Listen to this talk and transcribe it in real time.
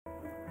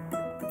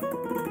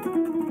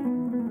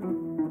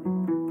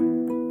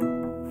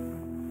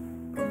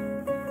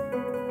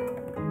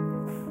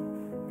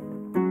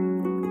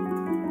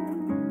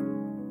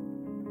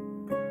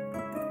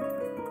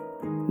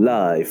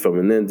Live from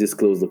an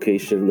undisclosed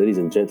location, ladies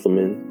and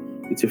gentlemen,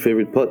 it's your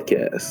favorite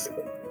podcast,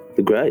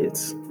 The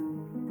Griots.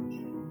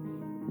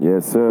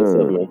 Yes, What's up,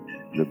 sir. man?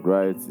 The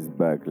Griots is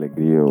back, like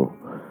yo.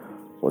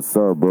 What's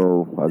up,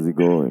 bro? How's it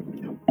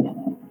going?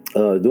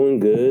 Doing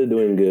good.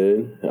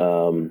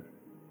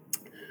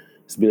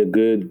 It's been a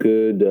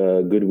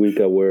good week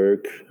at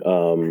work.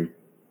 A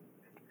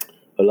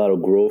lot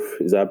of growth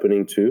is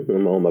happening too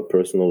on my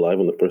personal life,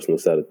 on the personal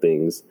side of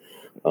things.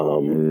 Yeah,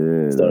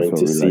 that's Starting what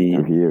to we see,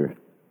 like to hear.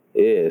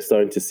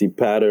 starting to see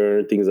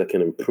pattern, things I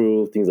can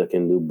improve, things I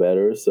can do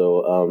better.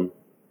 So,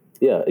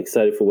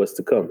 excited for what's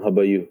to come. How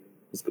about you?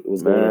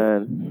 What's going on?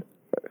 Man,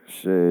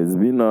 shit, it's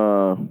been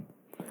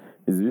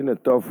a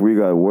tough week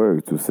at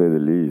work, to say the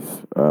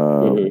least.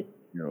 Mhm.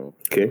 You know,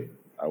 Okay.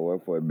 I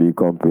work for a big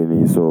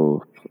company,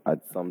 so at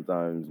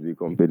sometimes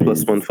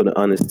Plus one for the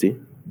honesty.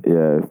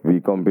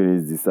 big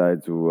companies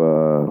decide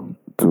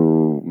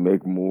to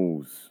make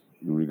moves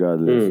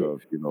regardless Mm.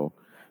 of,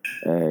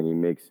 and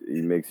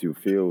it makes you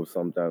feel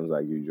sometimes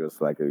like you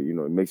just like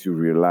it makes you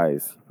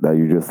realize that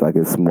you're just like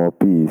a small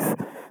piece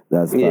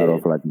that's part Yeah.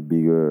 of like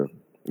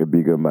a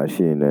bigger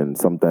machine, and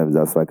sometimes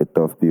that's like a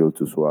tough pill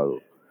to swallow.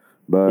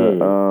 But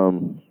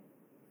Mm.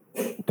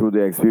 through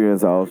the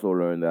experience, I also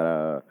learned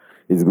that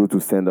it's good to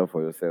stand up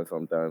for yourself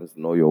sometimes,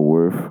 know your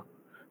worth,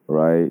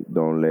 right?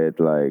 Don't let,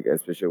 like,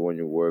 especially when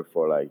you work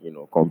for, like,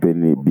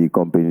 big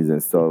companies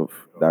and stuff,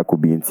 that could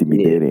be Yeah.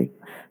 intimidating,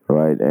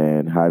 right?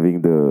 And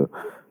having the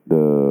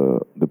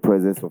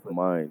presence of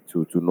mind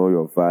to know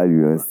your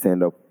value and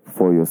stand up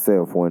for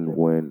yourself when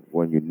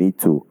you need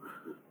to,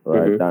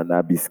 right? Mm-hmm. And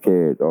not be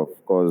scared. Of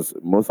course,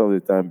 most of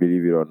the time,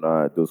 believe it or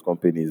not, those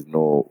companies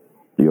know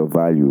your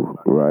value,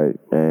 right?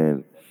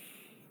 And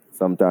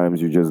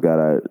sometimes you just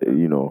gotta,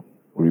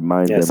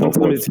 remind Yeah. them of what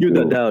Sometimes it's you you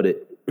that do. doubt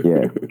it.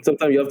 Yeah,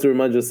 Sometimes you have to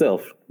remind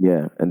yourself.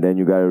 yeah, and then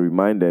you gotta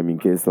remind them in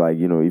case, like,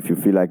 if you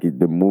feel like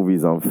the movie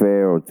is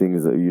unfair or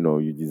things that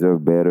you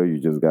deserve better, you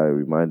just gotta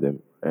remind them.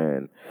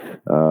 And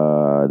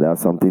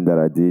that's something that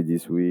I did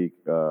this week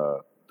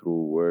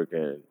through work,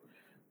 and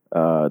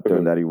turned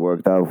Mm-hmm. that it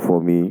worked out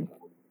for me.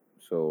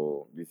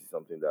 So this is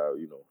something that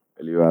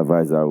a little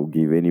advice I would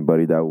give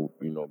anybody that will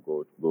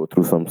go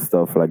through some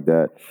stuff like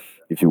that.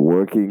 If you're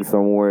working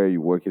somewhere,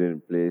 you're working in a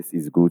place,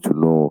 it's good to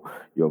know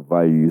your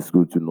value. It's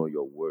good to know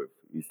your worth.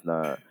 It's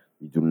not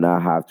You do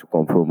not have to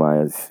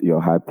compromise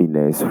your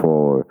happiness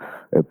for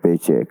a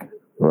paycheck,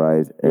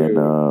 right? And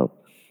Mm.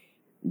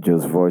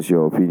 just voice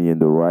your opinion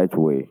the right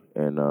way,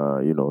 and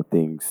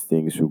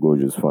things should go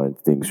just fine.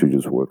 Things should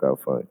just work out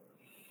fine.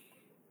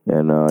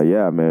 And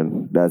yeah,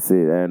 man, that's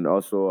it. And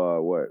also,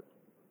 what?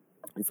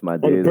 It's my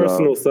On the days off.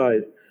 personal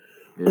side,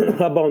 Yeah,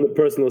 how about on the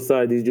personal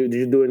side? Did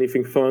you do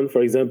anything fun?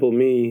 For example,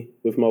 me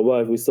with my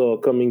wife, we saw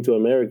yeah, coming to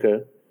America,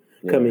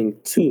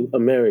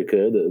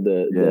 yeah.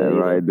 the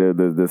Right.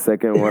 The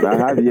second one, I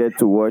have yet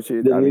to watch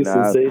it. the I new mean,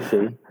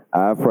 sensation.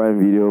 I have Prime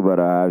Video,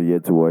 but I have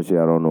yet to watch it.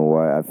 I don't know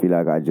why. I feel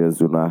like I just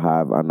do not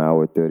have an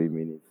hour 30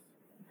 minutes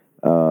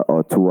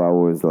or 2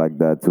 hours like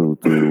that to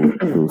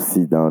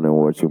sit down and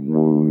watch a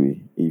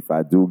movie. If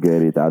I do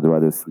get it, I'd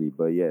rather sleep.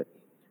 But yeah,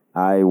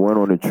 I went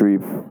on a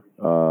trip.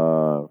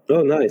 Oh,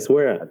 nice.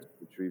 Where I at? took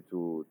a trip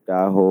to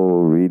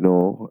Tahoe,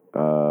 Reno.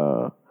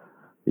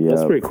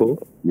 That's Yeah, pretty cool.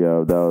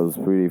 yeah, that was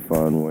pretty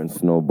fun. Went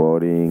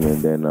snowboarding,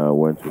 and then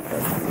went to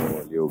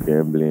casino, a little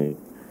gambling,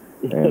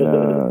 and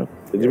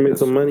Did you yeah, make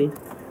some just money?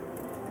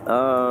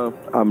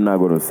 I'm not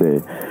gonna say,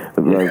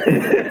 but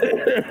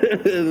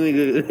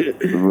nigga,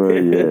 but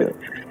yeah,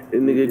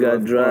 nigga it got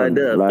was dried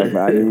fun. up. Like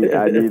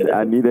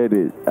I needed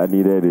it. I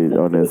needed it,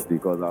 honestly,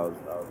 because I was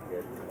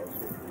getting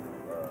also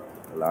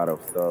through a lot of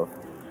stuff,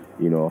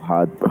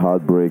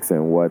 heartbreaks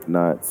and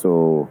whatnot.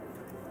 So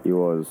it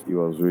was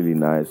really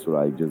nice to,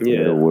 like, just get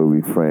Yeah. away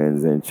with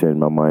friends and change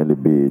my mind a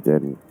bit,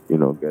 and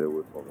get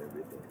away from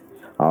everything.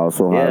 I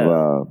also have Yeah.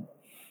 uh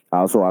I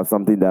also have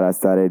something that I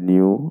started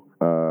new.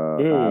 I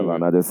have Hmm.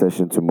 another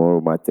session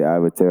tomorrow. I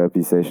have a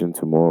therapy session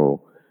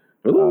tomorrow.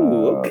 Ooh,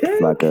 It's okay,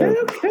 like okay,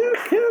 a okay,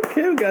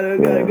 okay, okay.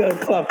 yeah, Gotta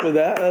clap for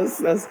that.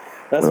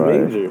 That's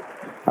right. major.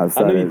 I I know you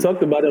started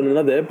talked about it on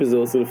another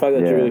episode, so the fact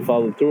that you yeah, really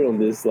followed through on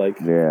this, like,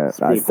 yeah.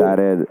 it's I pretty cool.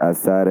 started I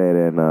started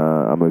and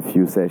I'm a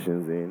few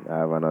sessions in. I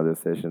have another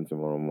session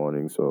tomorrow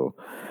morning, so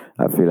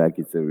I feel like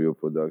it's a real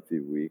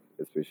productive week,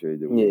 especially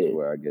the weeks Yeah.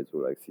 where I get to,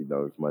 like, sit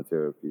down with my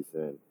therapist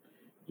and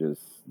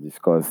just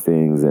discuss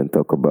things and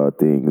talk about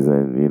things,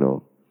 and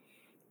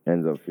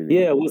ends up feeling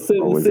Yeah, we'll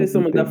always a say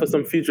some good of that for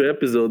some thing. future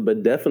episode,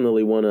 but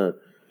definitely wanna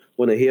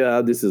hear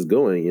how this is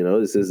going. You know,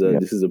 Yeah,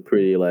 this is a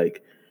pretty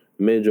like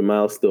major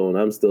milestone.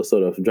 I'm still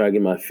sort of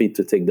dragging my feet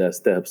to take that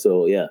step.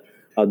 So yeah,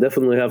 I'll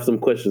definitely have some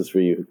questions for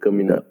you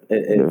coming yeah, up.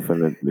 And,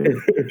 definitely.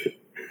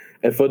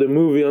 and for the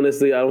movie,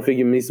 honestly, I don't think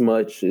you missed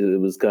much. It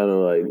was kind of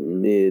like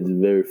mid,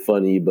 very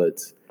funny, but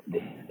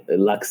it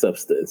lacks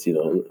substance. You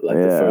know, like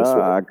the Yeah, first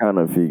one. I kind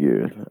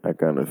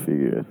of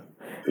figured.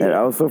 And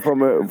Yeah. also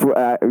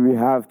we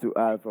have to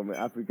add, from an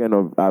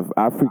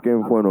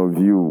African point of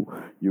view,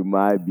 you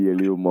might be a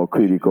little more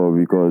critical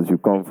because you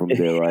come from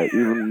there, right?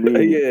 Even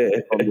me, Yeah,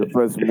 from the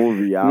first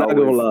movie, not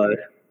gonna lie.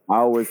 I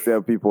always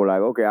tell people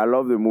like, okay, I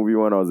love the movie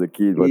when I was a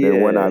kid, but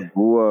then when I Yeah,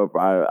 grew up,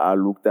 I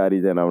looked at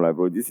it and I'm like,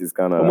 bro, this is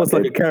kind of almost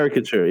like a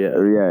caricature. Yeah,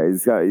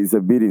 yeah, it's a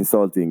bit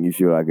insulting if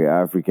you're like an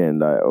African,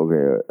 like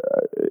okay,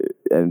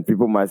 and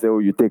people might say, oh,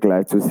 you take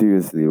life too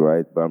seriously,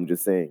 right? But I'm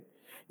just saying,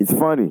 it's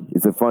funny.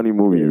 It's a funny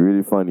movie, yeah,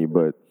 really funny.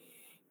 But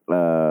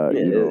yeah.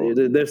 you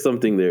know, There's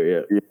something there.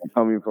 Yeah, yeah,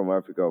 coming from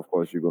Africa, of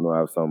course, you're gonna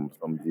have some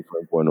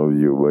different point of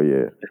view. But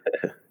yeah,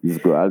 it's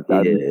good. I'd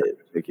really yeah,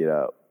 check it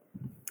out.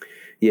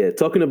 yeah.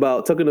 Talking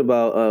about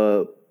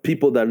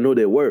people that know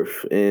their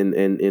worth and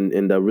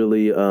that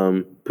really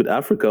put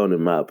Africa on the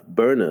map.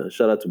 Burner,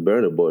 shout out to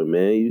Burner Boy,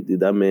 man.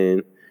 That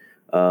man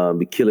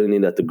be killing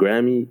it at the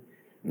Grammy.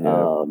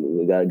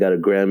 Yeah, Got a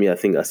Grammy. I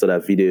think I saw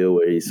that video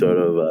where he sort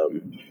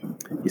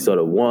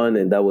of won,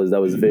 and that was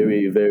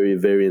very very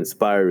very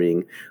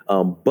inspiring.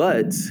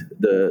 But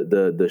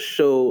the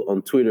show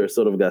on Twitter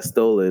sort of got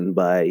stolen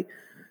by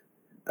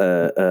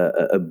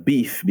a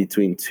beef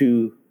between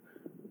two.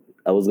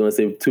 I was gonna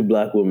say two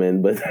black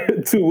women, but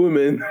two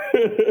women,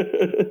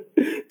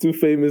 two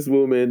famous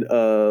women,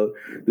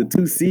 the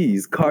two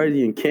C's,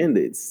 Cardi and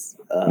Candace.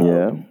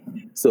 yeah,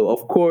 So,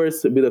 of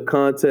course, a bit of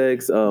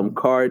context.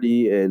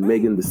 Cardi and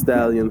Megan Thee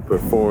Stallion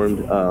performed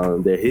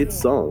their hit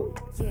song,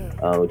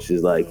 which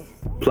is like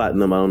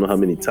platinum. I don't know how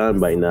many times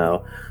by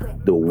now.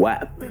 The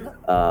WAP.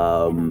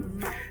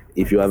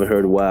 If you haven't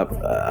heard WAP,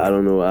 I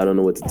don't know. I don't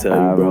know what to tell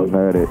I you, bro. haven't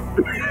heard it.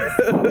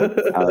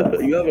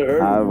 You haven't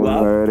heard I haven't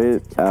WAP? heard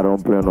it. I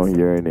don't plan on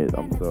hearing it.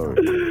 I'm sorry.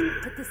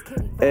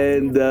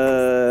 And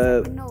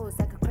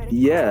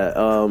yeah,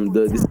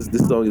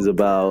 this song is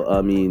about.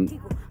 I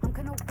mean,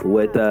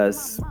 wet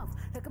ass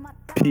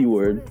P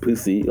word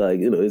pussy. Like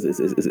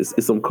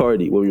it's some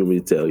Cardi. What do you want me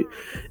to tell you?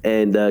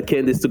 And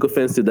Candace took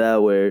offense to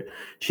that, where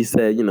she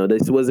said,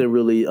 this wasn't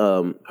really.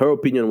 Her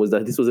opinion was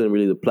that this wasn't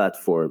really the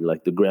platform.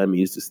 Like the Grammy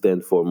used to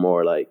stand for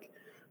more like.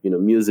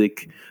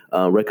 Music,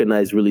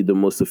 recognize really the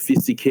most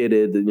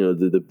sophisticated,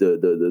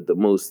 the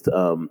most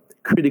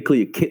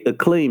critically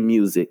acclaimed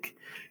music,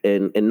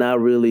 and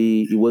not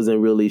really. It wasn't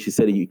really. She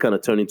said it kind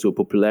of turned into a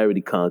popularity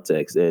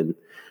context, and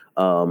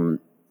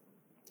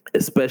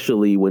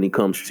especially when it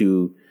comes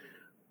to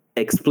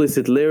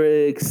explicit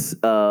lyrics,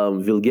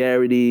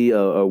 vulgarity,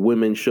 or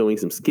women showing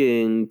some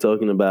skin,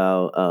 talking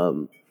about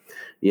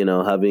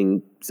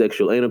having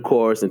sexual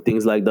intercourse and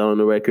things like that on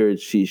the record.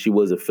 She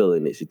wasn't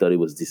feeling it. She thought it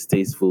was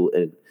distasteful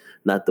and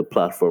not the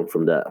platform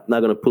from that. I'm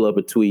not gonna pull up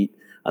a tweet.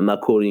 I'm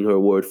not quoting her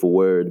word for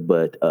word,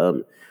 but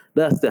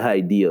that's the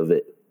idea of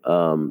it.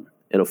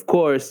 And of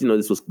course,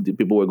 this was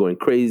people were going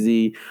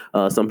crazy.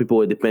 Some people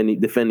were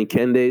defending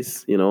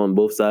Candace, on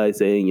both sides,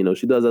 saying,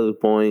 she does have a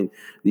point.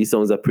 These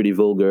songs are pretty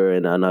vulgar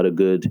and are not a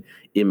good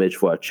image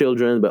for our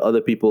children. But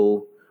other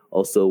people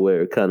also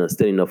were kind of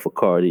standing up for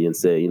Cardi and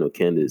say,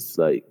 Candace,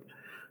 like,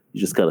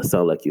 you just kind of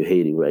sound like you're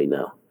hating right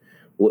now.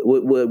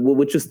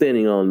 What you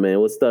standing on, man?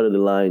 What started the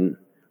line?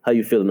 How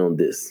you feeling on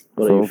this?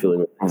 What are you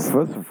feeling on this?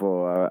 First of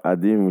all, I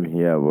didn't even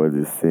hear about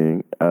this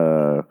thing.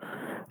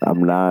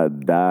 I'm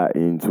not that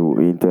into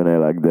internet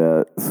like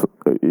that. So,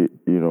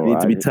 You need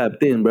to be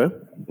tapped in, bro.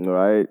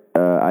 right?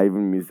 I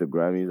even missed the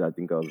Grammys. I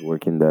think I was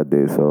working that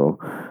day. So,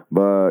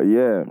 but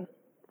yeah,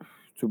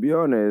 to be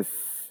honest,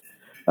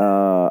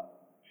 uh,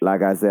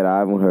 like I said, I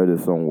haven't heard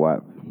the song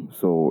 "WAP,"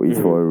 so it's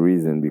for a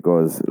reason.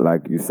 Because,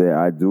 like you said,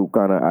 I do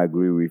kind of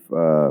agree with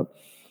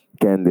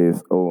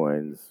Candace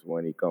Owens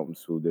when it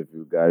comes to the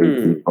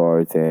vulgarity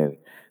part and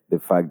the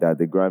fact that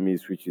the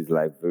Grammys, which is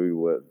like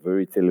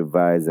very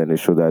televised and a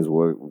show that's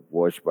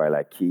watched by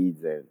like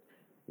kids and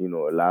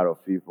a lot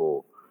of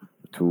people,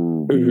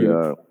 to be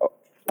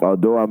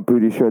although I'm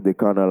pretty sure they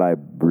kind of like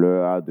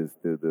blur out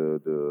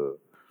the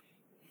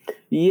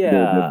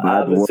Yeah, I bad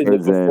haven't seen the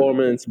words and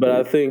performance, but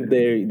I think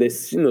they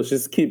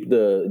just keep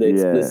the yeah,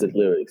 explicit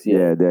lyrics. Yeah,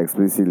 yeah, the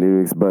explicit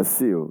lyrics, but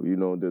still,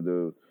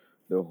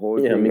 the whole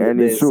yeah. I thing, mean, and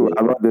they it's true say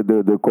about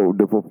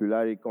the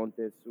popularity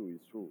contest too.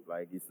 It's true.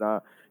 Like it's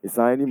not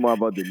anymore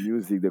about the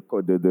music,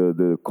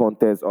 the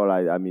contest, or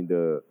like I mean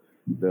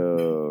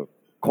the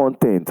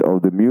content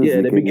of the yeah,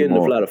 music they be getting a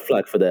anymore. lot of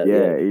flack for that.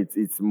 Yeah, Yeah.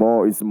 it's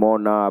more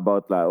now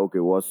about like, okay,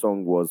 what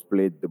song was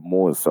played the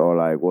most, or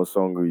like what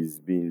song is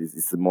being.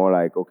 It's more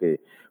like, okay,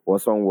 what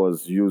song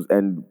was used,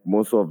 and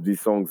most of these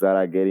songs that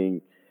are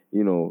getting,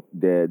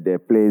 they're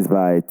plays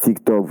by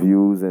TikTok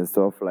views and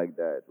stuff like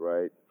that,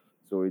 right?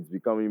 So it's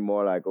becoming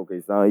more like, okay,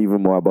 it's not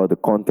even more about the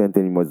content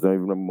anymore. It's not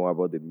even more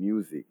about the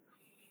music,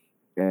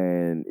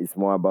 and it's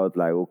more about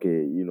like,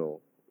 okay,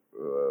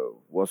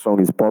 what song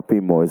is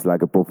popping more. It's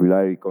like a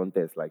popularity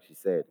contest, like she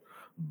said,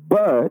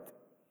 but.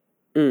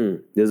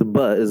 There's a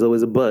but. There's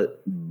always a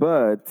but.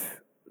 But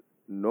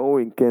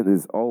knowing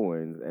Candace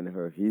Owens and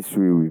her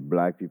history with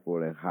black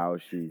people and how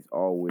she's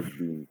always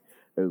been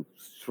a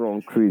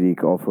strong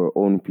critic of her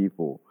own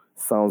people,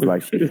 sounds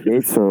like she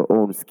hates her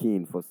own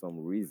skin for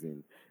some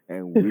reason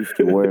and wish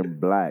she weren't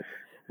black.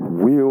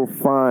 Will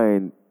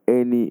find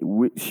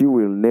she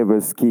will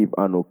never skip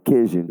an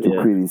occasion to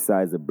Yeah.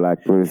 criticize a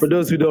black For person.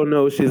 those who don't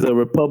know, she's a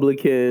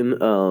Republican.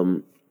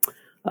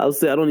 I'll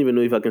say I don't even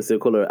know if I can say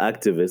call her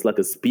activist, like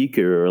a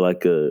speaker or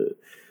like a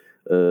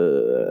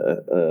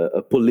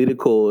a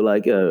political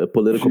a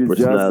political She's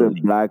just a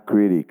personality. black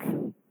critic.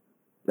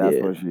 That's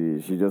Yeah, what she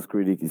is. She just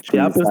she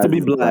happens to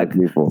be criticizes black black,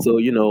 people. so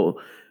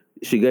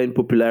she gained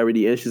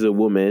popularity, and she's a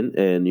woman,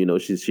 and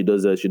she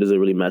doesn't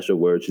really match her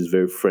words. She's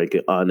very frank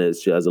and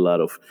honest. She has a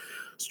lot of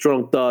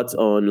strong thoughts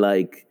on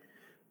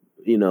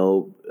you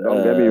know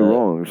Don't get me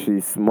wrong.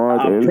 She's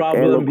smart, a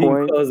problem being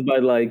eloquent. caused by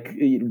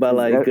She's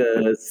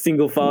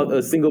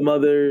a single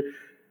mother.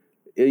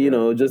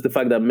 yeah. Just the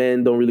fact that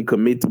men don't really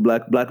commit to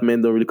black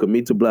men don't really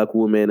commit to black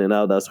women, and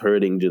how that's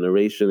hurting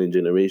generation and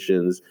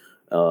generations.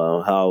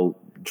 How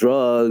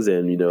drugs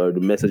and the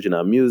message in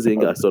our music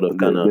are sort of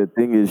kind of The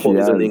thing is,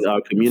 poisoning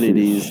our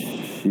communities.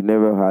 she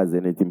never has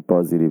anything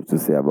positive to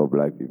say about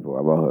black people,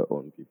 about her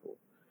own people.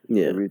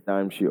 Yeah, Every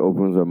time she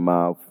opens her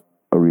mouth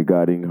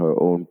regarding her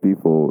own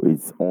people,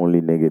 it's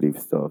only negative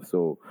stuff.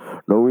 So,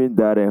 knowing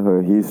that in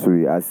her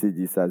history, I see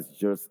this as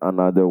just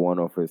another one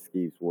of her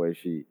skits where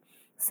she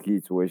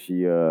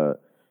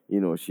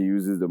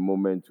uses the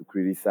moment to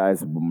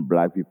criticize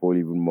black people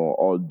even more.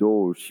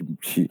 Although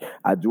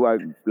I do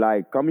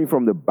like coming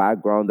from the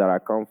background that I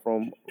come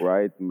from,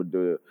 right?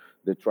 The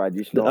the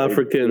traditional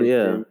African, yeah,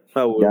 education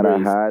how we're that I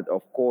raised. had,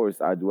 of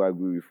course, I do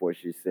agree with what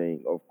she's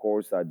saying. Of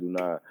course, I do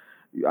not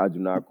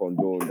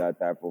condone that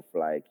type of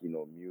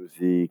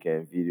music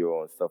and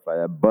video and stuff like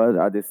that. But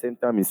at the same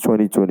time, it's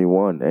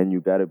 2021, and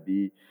you gotta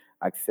be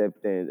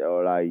acceptant,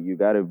 or like you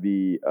gotta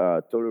be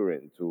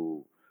tolerant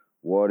to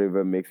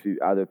whatever makes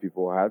other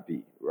people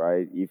happy,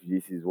 right? If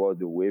this is what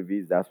the wave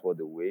is, that's what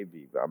the wave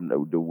is.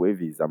 The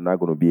wave is. I'm not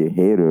gonna be a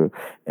hater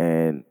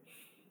and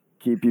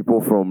keep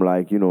people from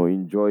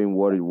enjoying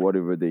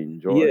whatever they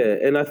enjoy. Yeah,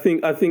 and I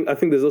think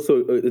there's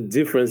also a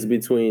difference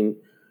between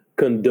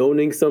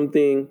condoning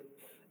something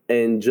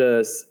and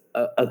just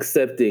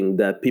accepting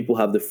that people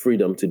have the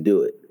freedom to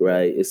do it, Yeah,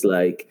 right? It's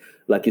like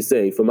you're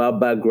saying, from our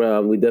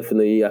background, I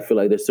feel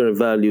like there's certain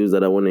values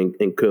that I want to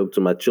inculcate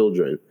to my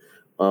children.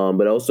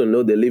 But I also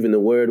know they live in a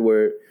world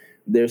where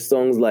there's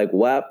songs like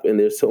WAP, and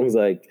there's songs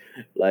like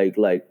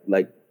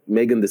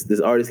Megan, this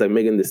artist like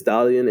Megan Thee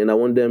Stallion, and I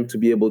want them to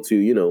be able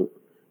to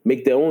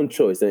make their own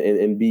choice,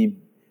 and be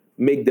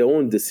make their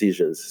own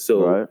decisions.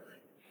 So right.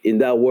 in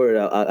that word,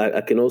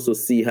 I can also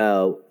see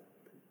how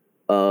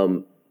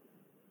um,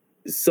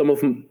 some of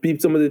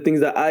the things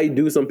that I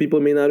do, some people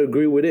may not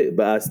agree with it,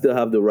 but I still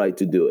have the right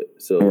to do it.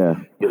 So Yeah.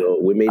 As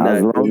we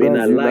long may as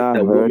not you're like not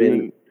that woman.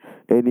 hurting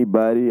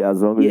anybody,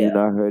 as long as you're Yeah,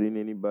 not hurting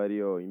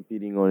anybody or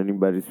impeding on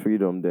anybody's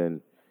freedom,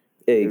 then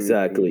everything is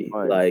exactly.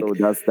 fine. So Like,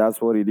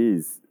 that's what it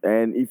is.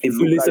 And if you if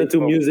you look at listen it to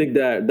from music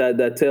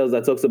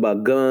that talks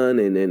about gun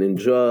and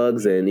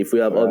drugs, and if we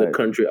have other right,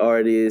 country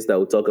artists that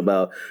will talk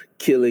about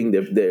killing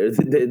their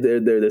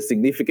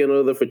significant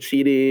other for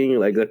cheating,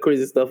 like the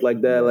crazy stuff like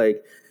that, yeah,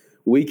 like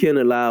we can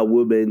allow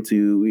women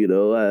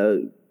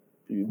to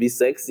be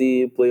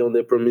sexy, play on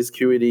their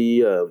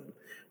promiscuity,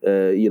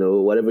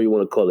 whatever you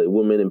want to call it,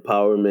 women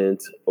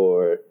empowerment,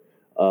 or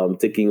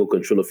taking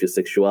control of your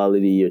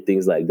sexuality, or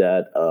things like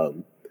that.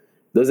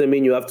 Doesn't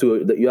mean you have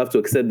to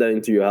accept that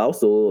into your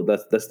household.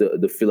 That's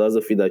the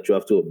philosophy that you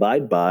have to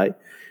abide by.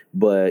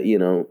 But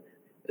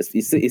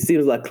it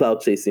seems like cloud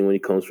chasing when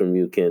it comes from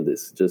you,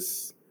 Candace.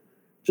 Just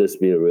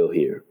being real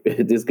here.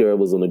 This girl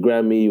was on the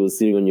Grammy. You was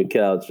sitting on your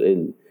couch,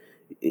 and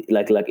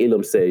like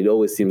Ilham said, it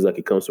always seems like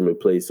it comes from a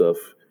place of,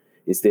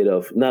 instead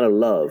of not a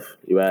love,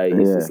 right?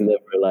 It's yeah.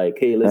 never like,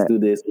 hey, let's do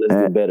this, let's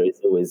do And, better.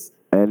 It's always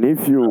And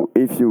if you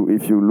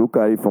look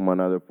at it from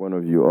another point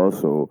of view,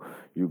 also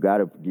you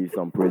gotta give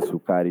some praise to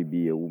Cardi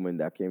B, a woman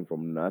that came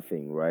from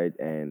nothing, right,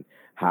 and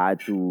had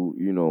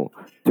to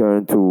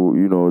turn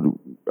to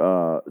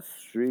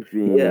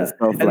stripping and yeah.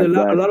 stuff And like a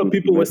that lot of to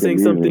people were make a saying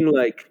living.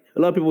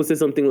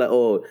 something like,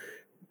 oh,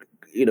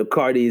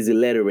 Cardi is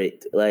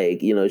illiterate.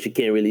 Like, she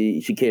can't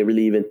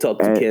really even talk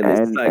to And Candace.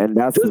 It's and like, and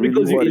that's just really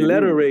because you're what it is.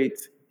 illiterate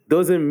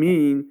doesn't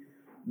mean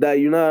that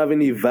you not have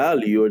any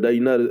value, or that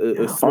you're not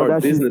a Or smart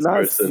that she's business not,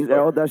 person. Or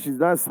or that she's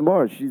not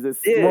smart. She's a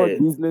smart yeah,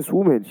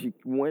 businesswoman. She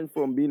went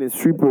from being a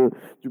stripper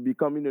to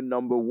becoming the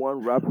number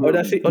one or rapper,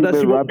 that she female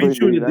won't rapper beat in you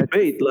the in a United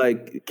debate. States.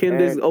 Like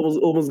Candace And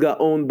almost got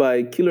owned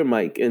by Killer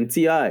Mike and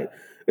Ti.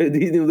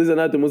 These are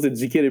not the most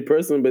educated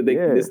person, but they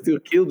yeah, still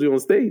killed you on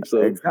stage.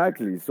 So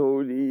exactly.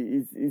 So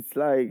it's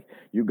like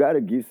you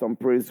gotta give some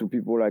praise to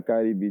people like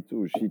Cardi B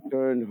too. She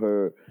turned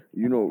her,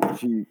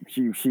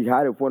 she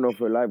had a point of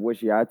her life where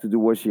she had to do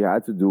what she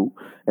had to do,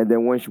 and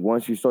then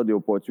once she saw the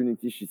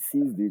opportunity, she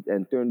seized it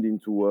and turned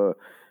into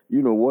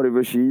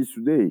whatever she is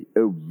today,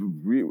 a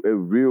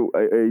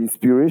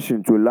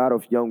inspiration to a lot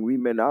of young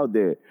women out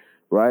there,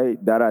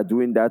 right, that are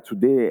doing that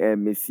today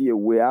and may see a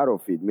way out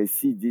of it, may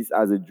see this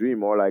as a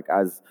dream or like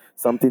as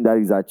something that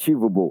is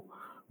achievable,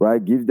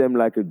 right? Give them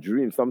like a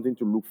dream, something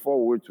to look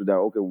forward to, that,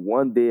 okay,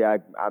 one day I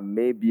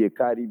may be a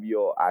Cardi B,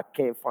 or I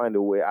can't find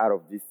a way out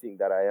of this thing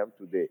that I am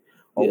today.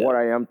 Or yeah, what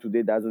I am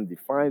today doesn't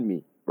define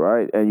me,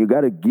 right? And you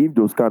got to give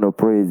those kind of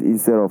praise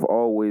instead of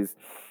always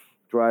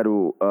try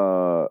to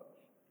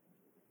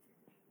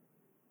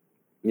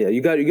Yeah,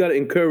 you got to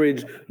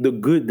encourage the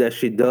good that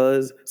she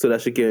does, so that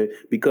she can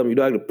become. You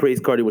don't have to praise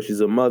Cardi when she's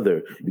a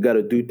mother. You got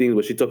to do things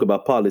when she talk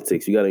about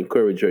politics. You got to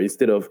encourage her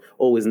instead of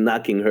always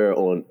knocking her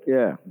on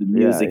Yeah, the yeah,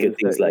 music and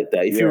things like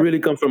that. If you yeah, really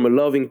come from a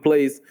loving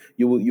place,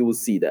 you will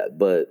see that.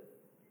 But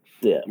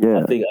yeah,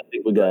 I yeah. think I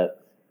think we got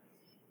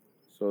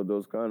So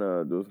those kind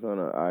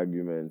of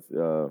arguments.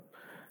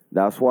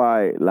 That's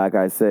why, like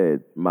I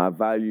said, my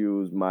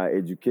values, my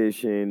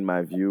education,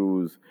 my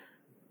views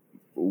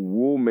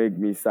will make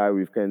me side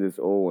with Candace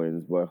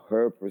Owens, but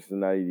her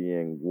personality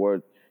and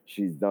what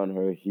she's done,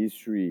 her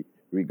history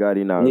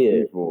regarding our yeah.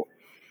 people,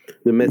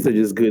 The is message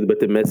is good, but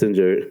the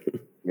messenger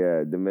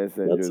yeah, the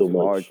not so messenger's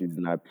heart much. is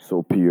not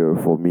so pure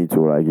for me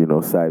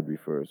to side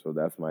with her. So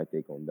that's my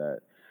take on that.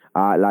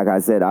 Like I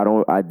said,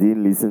 I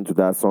didn't listen to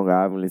that song.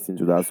 I haven't listened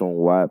to that song.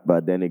 What?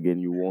 But then again,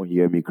 you won't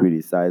hear me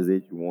criticize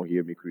it. You won't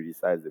hear me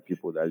criticize the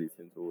people that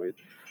listen to it,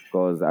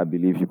 because I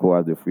believe people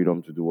have the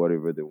freedom to do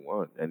whatever they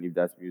want. And if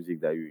that's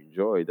music that you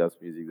enjoy, that's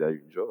music that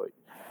you enjoy.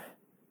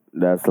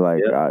 That's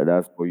like Yep.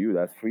 that's for you.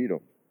 That's freedom.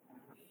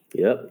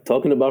 Yep.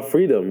 Talking about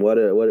freedom, what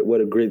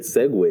a great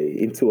segue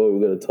into what we're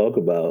going to talk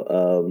about.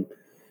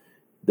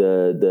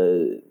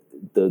 The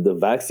the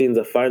vaccines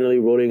are finally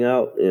rolling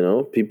out.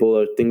 People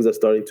are things are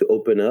starting to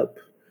open up,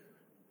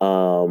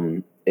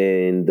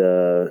 and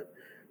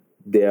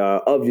there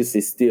are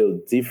obviously still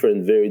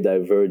different, very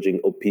diverging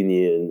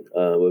opinion,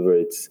 whether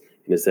it's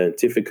in the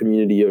scientific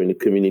community or in the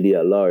community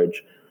at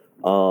large,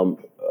 um,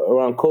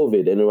 around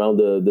COVID and around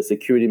the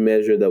security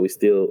measure that we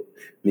still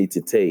need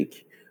to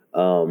take.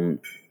 Um,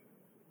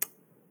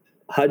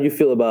 how do you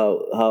feel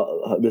about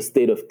how the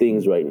state of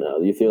things right now?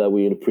 Do you feel like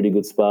we're in a pretty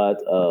good spot?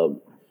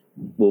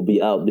 We'll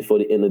be out before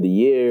the end of the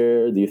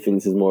year. Do you think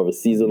this is more of a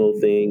seasonal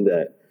thing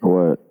that,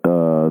 What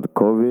the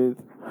COVID?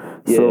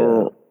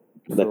 yeah, So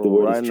like the so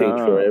world has right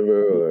changed now,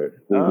 forever,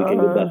 or we can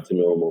go back uh, to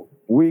normal?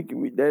 we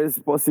there's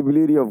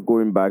possibility of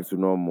going back to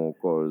normal,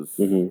 because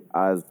Hmm.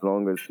 as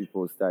long as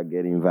people start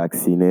getting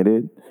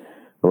vaccinated,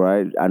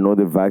 right? I know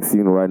the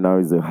vaccine right now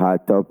is a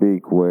hot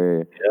topic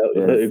where Yeah,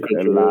 there's very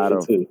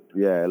controversial too.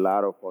 a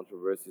lot of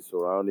controversy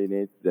surrounding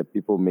it. The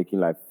people making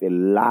like a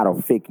lot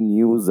of fake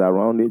news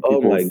around it. Oh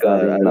People my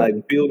God! I starting like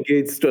like Bill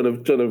Gates trying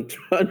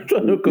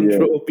to yeah,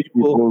 control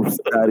people. people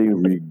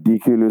starting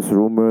ridiculous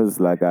rumors,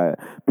 like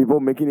people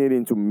making it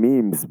into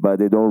memes, but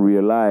they don't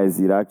realize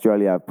it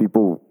actually have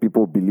people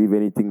believe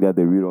anything that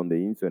they read on the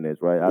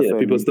internet, right? I Yeah, saw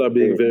a people meme start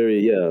being today. very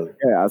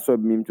Yeah, I saw a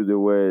meme today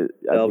where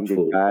I think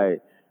helpful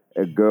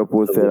a girl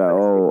of posted, the like, vaccine.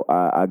 "Oh,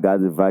 I got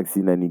the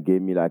vaccine and he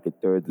gave me like a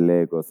third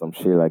leg or some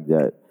shit like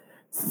that."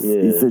 It's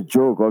Yeah, a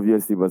joke,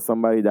 obviously, but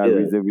somebody that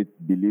yeah.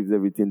 believes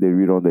everything they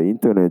read on the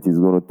internet is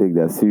going to take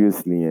that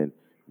seriously and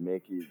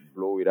make it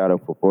blow it out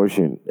of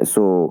proportion.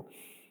 So,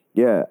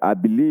 yeah, I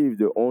believe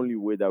the only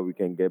way that we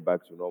can get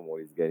back to normal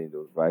is getting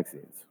those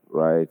vaccines,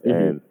 right? Hmm.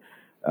 And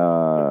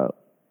uh,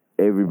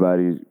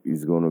 everybody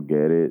is going to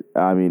get it.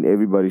 I mean,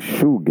 everybody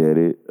should get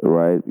it,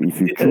 right? If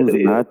you choose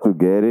Yeah. not to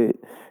get it,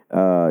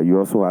 you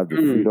also have the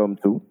Mm. freedom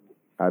to.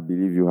 I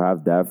believe you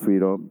have that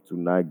freedom to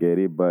not get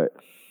it. But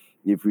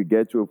if we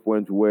get to a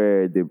point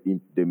where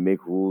they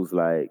make rules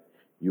like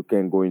you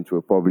can go into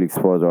a public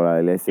spot, or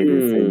like, let's say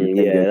they say you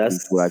can Yeah, get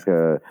into like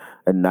a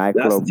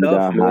that's nightclub tough,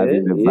 without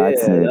having man. the Yeah,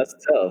 vaccine. that's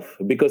tough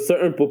because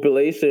certain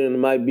population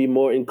might be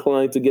more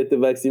inclined to get the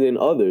vaccine than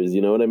others.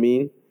 You know what I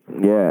mean?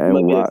 Yeah, It and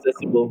might be what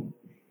accessible.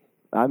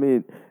 I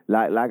mean,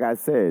 like I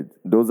said,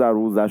 those are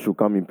rules that should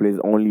come in place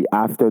only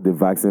after the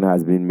vaccine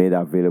has been made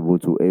available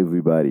to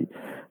everybody.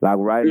 Like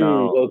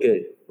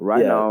Okay.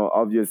 right Yeah. now,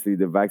 obviously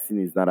the vaccine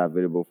is not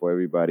available for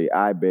everybody.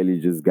 I barely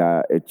just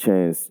got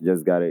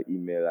an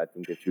email I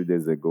think a few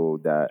days ago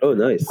that Oh,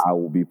 nice. I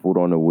will be put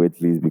on a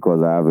wait list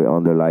because I have an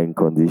underlying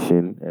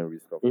condition and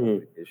risk of Hmm.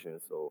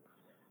 complications. So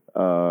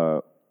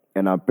uh,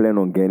 and I plan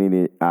on getting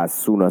it as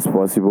soon as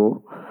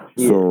possible.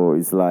 Yeah. So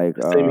it's like,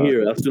 Same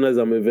here. As soon as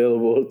I'm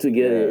available to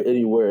get yeah, it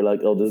anywhere,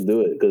 like I'll just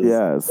do it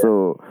because yeah.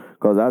 So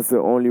because that's the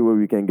only way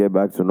we can get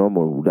back to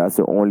normal. That's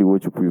the only way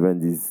to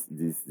prevent this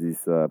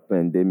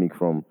pandemic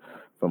from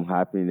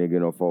happening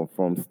again, or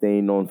from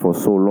staying on for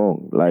so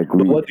long. Like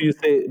But we, what do you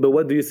say? But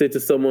what do you say to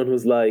someone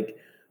who's like,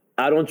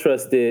 I don't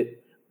trust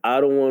it. I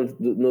don't want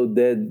no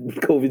dead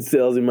COVID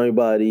cells in my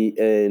body,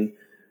 and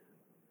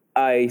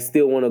I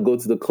still want to go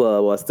to the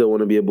club. Or I still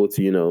want to be able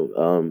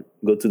to,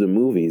 go to the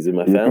movies with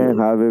my you can't family.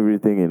 have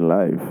everything in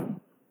life.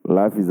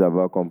 Life is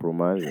about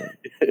compromising.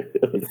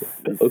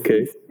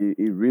 Okay.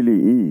 It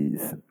really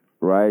is,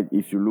 right?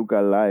 If you look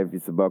at life,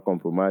 it's about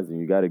compromising.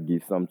 You got to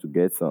give some to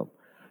get some.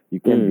 You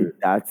can be Mm,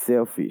 that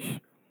selfish.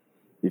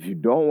 If you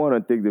don't want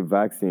to take the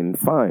vaccine,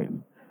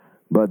 fine,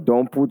 but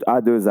don't put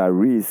others at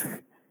risk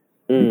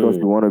because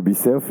you mm, want to be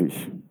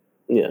selfish,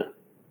 yeah.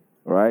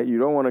 right? You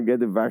don't want to get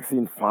the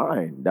vaccine,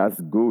 fine. That's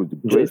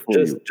good, great Just, for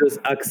just, you. just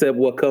accept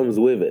what comes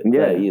with it. Like,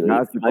 Yeah, you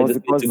that's the might just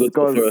need to consequence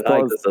go for a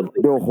hike or because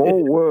something. the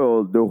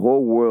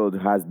whole world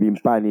has been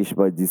punished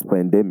by this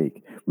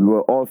pandemic. We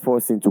were all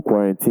forced into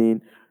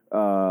quarantine.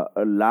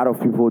 a lot of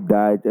people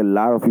died. A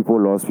lot of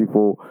people lost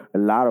people. A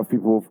lot of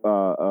people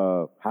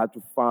had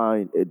to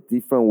find a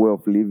different way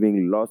of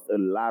living. Lost a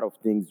lot of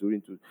things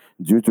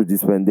due to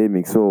this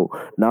pandemic. So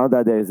now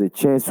that there is a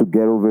chance to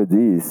get over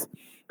this,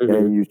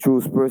 and Hmm. you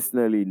choose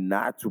personally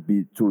not to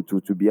be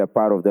to be a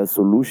part of that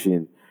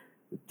solution,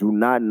 do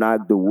not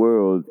knock the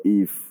world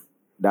if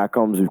that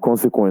comes with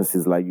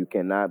consequences. Like you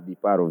cannot be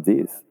part of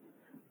this.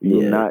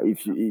 You Yeah, not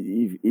if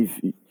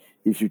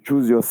you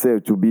choose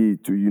yourself to be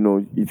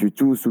to if you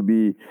choose to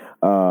be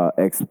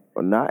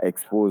not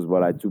exposed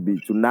but like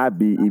to not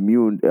be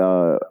immune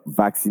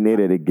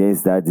vaccinated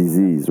against that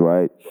disease,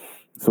 right?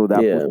 So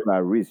that puts yeah. you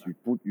at risk.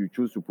 You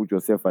choose to put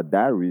yourself at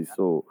that risk.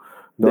 So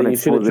don't Then you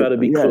shouldn't expose try it. to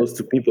be Yeah, close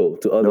to people,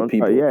 to other don't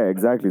try. people. Yeah,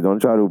 exactly. Don't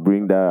try to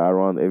bring that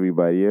around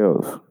everybody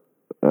else.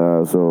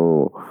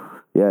 So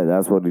yeah,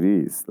 that's what it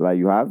is. Like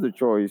you have the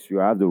choice, you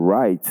have the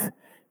right,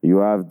 you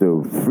have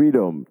the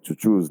freedom to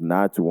choose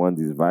not to want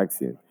this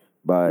vaccine.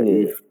 But Yeah,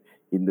 if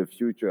in the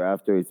future,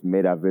 after it's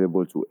made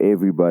available to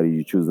everybody,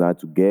 you choose not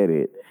to get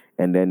it,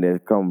 and then there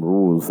come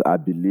rules, I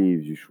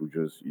believe you should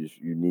just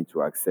you need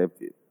to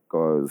accept it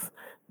because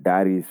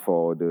that is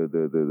for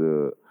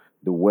the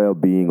well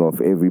being of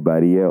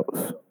everybody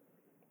else.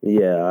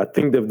 yeah. I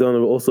think they've done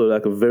also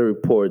like a very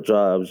poor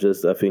job.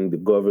 Just I think the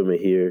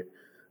government here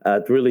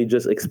at really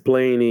just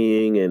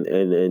explaining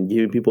and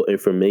giving people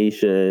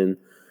information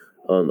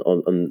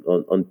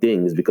on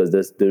things because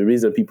that's the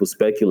reason people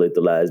speculate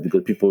the lies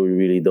because people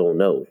really don't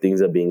know.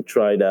 Things are being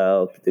tried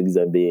out, things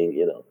are being,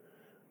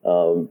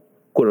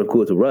 quote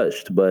unquote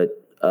rushed. But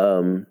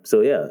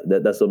so yeah,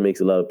 that's what makes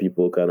a lot of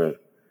people kind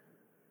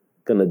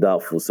of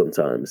doubtful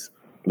sometimes.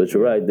 But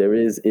you're Yeah. right,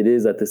 it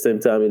is at the same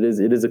time it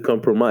is a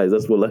compromise.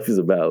 That's what life is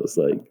about. It's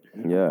like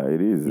Yeah,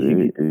 it is.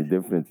 you, It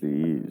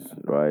definitely is,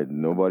 right?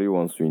 Nobody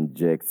wants to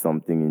inject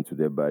something into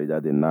their body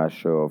that they're not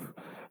sure of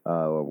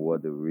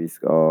what the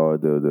risk are,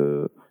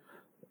 the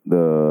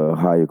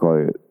how you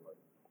call it,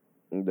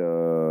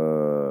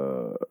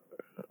 the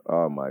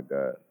oh my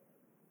god,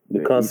 the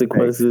the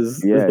effects.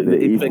 consequences, Yeah, the the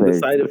effect, the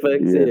effects. side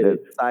effects. Yeah, Yeah, the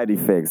side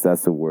effects.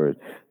 That's the word.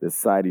 The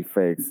side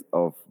effects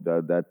of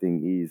that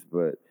thing is,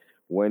 but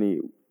when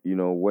it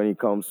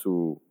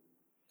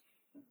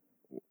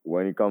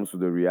when it comes to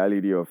the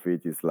reality of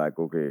it, it's like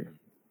okay,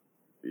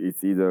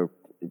 it's either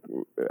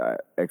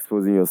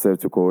exposing yourself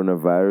to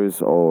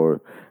coronavirus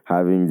or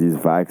having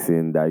this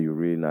vaccine that you're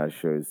really not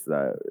sure. It's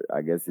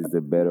I guess it's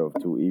the better of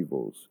two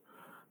evils,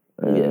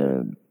 yeah.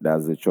 and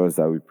that's the choice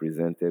that we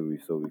presented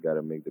with. So we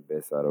gotta make the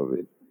best out of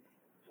it.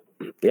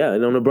 Yeah,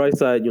 and on the bright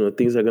side,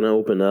 things are gonna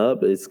open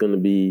up. It's gonna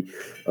be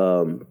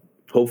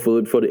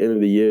hopefully before the end of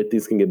the year,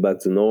 things can get back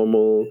to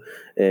normal,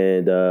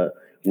 and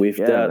with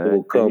Yeah, that man.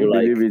 will Can come you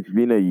believe like it's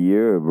been a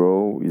year,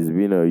 bro? It's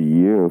been a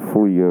year, a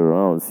full year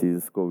around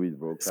since COVID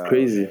broke it's out,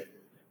 crazy. and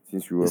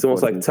since we were It's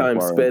almost forced like into time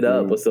sped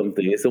up or quarantine,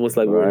 something. It's almost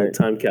like we're in a right?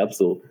 time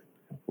capsule.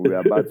 We're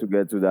about to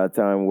get to that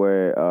time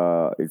where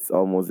it's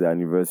almost the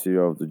anniversary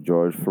of the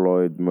George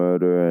Floyd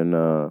murder,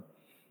 and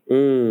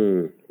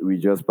Mm, we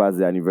just passed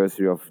the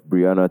anniversary of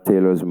Breonna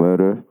Taylor's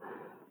murder.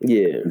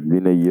 yeah, It's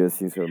been a year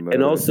since her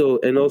and murder.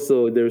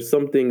 also there's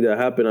something that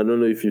happened. I don't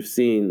know if you've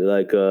seen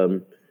like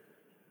a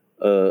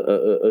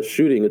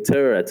shooting, a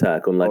terror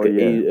attack on Oh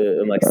yeah,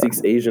 like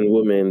six Asian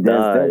women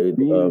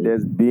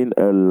there's died. been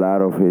a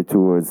lot of hate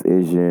towards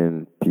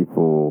Asian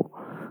people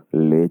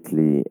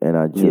lately, and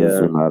I just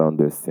do Yeah, not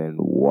understand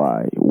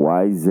why.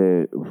 Why is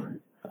it?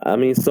 I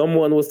mean,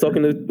 someone was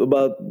talking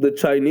about the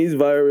Chinese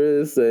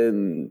virus,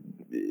 and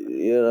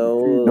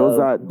See, those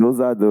are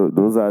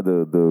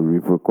the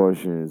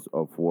repercussions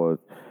of what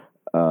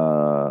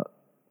uh,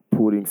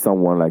 putting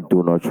someone like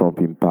Donald Trump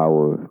in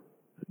power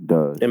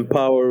does,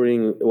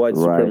 empowering white right?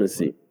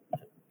 supremacy.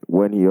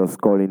 When he was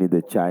calling it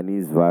the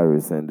Chinese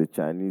virus and the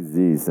Chinese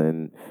this,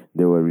 and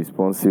they were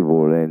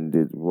responsible and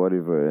did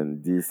whatever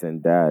and this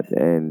and that,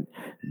 and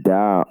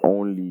that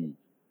only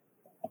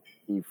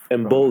if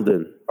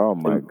Embolden. oh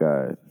my Em-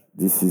 God,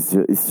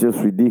 it's just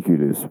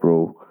ridiculous,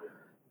 bro.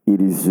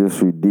 It is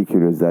just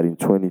ridiculous that in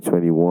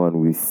 2021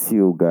 we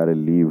still gotta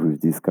live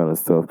with this kind of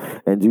stuff.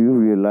 And do you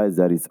realize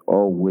that it's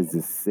always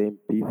the same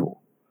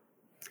people?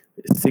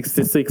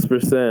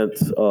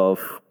 66%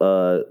 of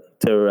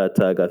terror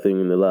attack, I think,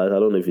 in the last, I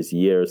don't know if it's a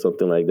year or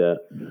something like that,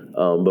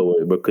 but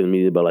we're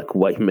committed by like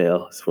white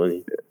male. It's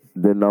funny.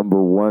 The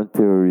number one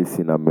terrorist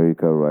in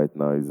America right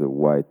now is a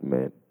white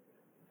man.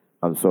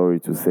 I'm sorry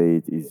to say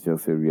it, it's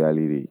just a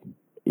reality.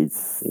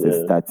 It's the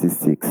Yeah.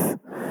 statistics.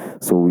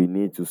 So we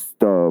need to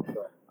stop.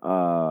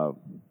 Uh,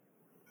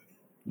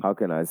 how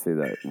can I say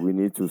that? We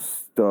need to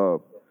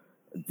stop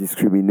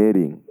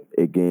discriminating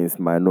against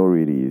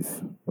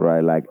minorities,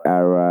 right? Like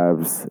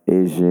Arabs,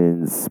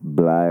 Asians,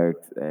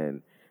 blacks,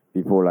 and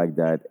people like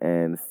that,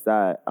 and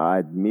start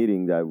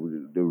admitting that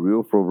the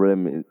real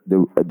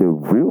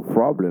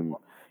problem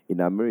in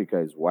America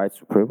is white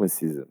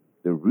supremacism.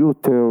 The real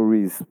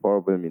terrorist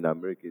problem in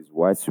America is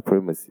white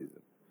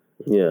supremacism.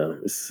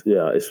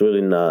 It's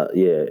really not.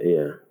 Yeah,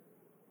 yeah.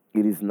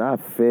 It is not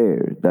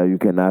fair that you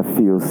cannot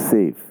feel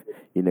safe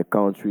in a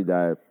country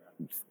that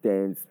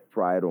stands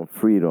pride on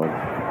freedom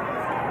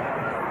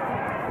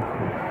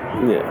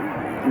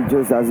Yeah. It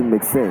just doesn't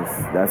make sense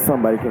that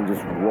somebody can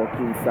just walk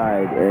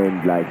inside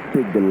and like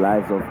take the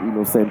lives of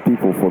innocent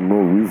people for no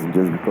reason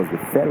just because they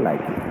felt like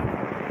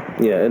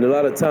it. Yeah, and a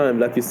lot of time,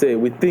 like you say,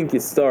 we think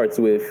it starts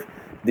with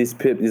this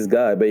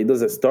guy, but it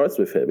doesn't start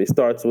with him. It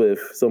starts with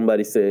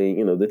somebody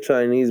saying, the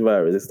Chinese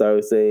virus. It started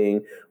with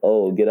saying,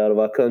 "Oh, get out of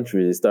our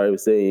country." It started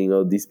with saying,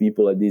 "Oh, these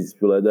people like these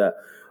people like that."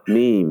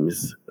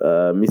 Memes,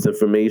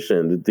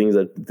 misinformation, the things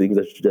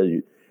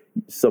that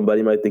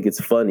somebody might think it's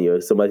funny,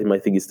 or somebody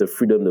might think it's the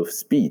freedom of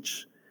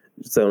speech.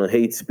 Some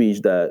hate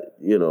speech that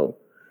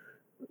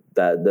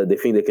they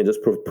think they can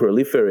just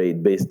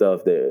proliferate based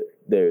off their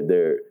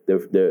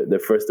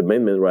First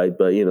Amendment right,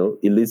 but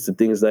it leads to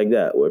things like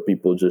that where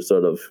people just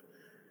sort of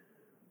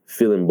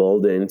feel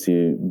emboldened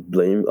to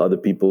blame other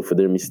people for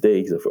their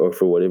mistakes or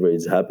for whatever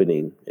is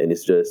happening, and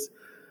it's just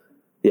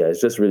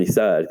really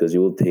sad because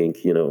you would think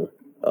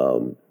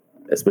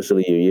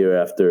especially a year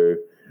after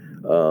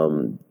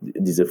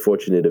these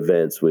unfortunate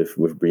events with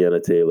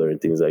Breonna Taylor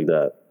and things like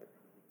that,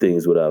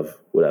 things would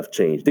have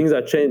changed. Things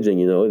are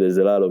changing. There's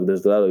a lot of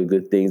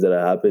good things that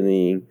are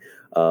happening.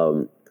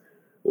 Um,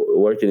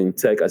 Working in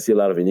tech, I see a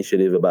lot of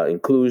initiative about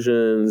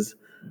inclusions,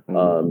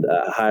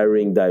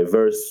 having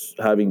diverse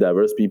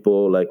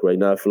people. Like right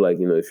now, I feel like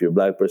if you're a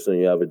black person,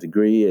 you have a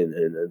degree, and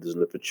there's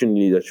an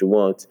opportunity that you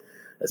want,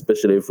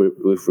 especially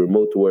with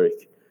remote work.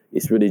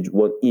 It's really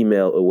one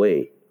email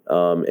away.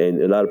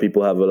 And a lot of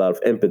people have a lot of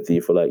empathy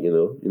for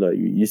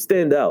you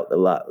stand out a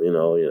lot.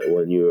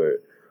 When you're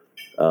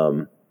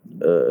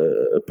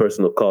a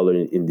person of color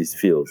in these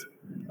fields.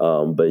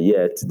 But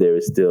yet there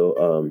is still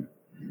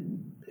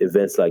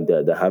events like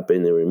that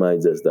happen and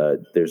reminds us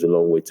that there's a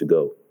long way to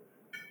go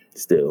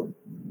still.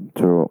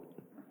 True,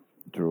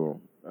 true,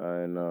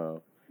 and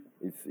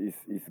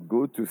it's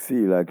good to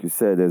see. Like you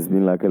said, there's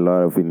been like a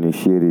lot of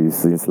initiatives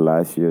since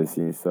last year.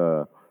 Since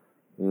you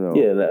know,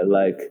 Yeah,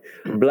 like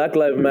Black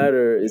Lives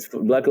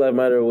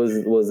Matter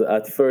was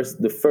at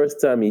first, the first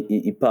time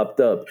he popped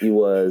up, he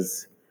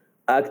was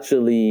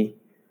actually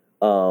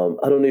I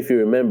don't know if you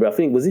remember. I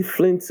think was it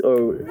Flint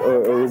or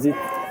was it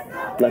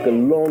like a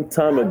long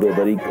time ago,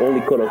 but he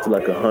only caught up to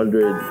like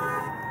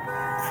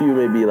 100, few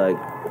maybe like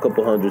a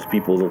couple hundred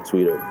people on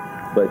Twitter.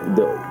 But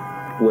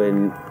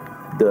when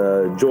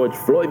the George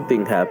Floyd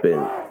thing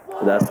happened,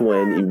 that's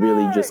when it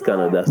really just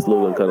kind of that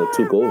slogan kind of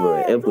took over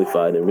and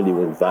amplified and really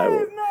went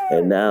viral.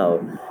 And now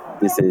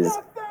this is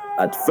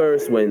at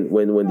first when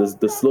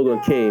the slogan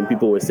came,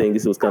 people were saying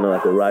this was kind of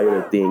like a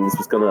rioter thing. This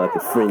was kind of like a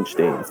fringe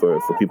thing for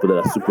people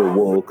that are super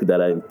woke, that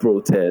are in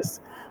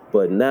protest.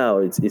 But now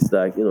it's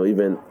like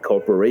even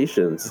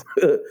corporations,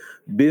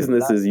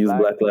 businesses use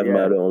Black, Black Lives yeah.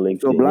 Matter on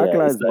So LinkedIn. Black Yeah, it's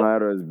Lives like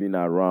Matter has been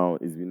around.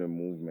 It's been a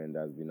movement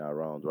that's been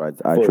around, right?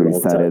 It's for a actually long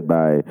started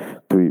time. by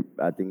three,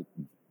 I think,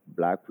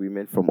 black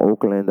women from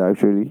Oakland.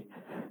 Actually,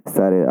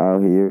 started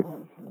out here,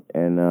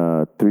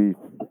 and three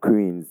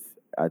queens,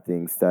 I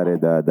think,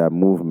 started that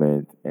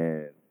movement.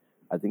 And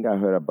I think I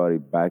heard about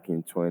it back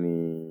in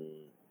 20.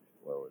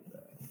 What was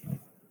that?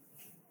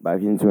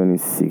 Back in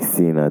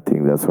 2016, I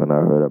think that's when I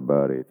heard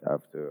about it.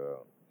 After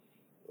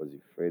was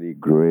it Freddie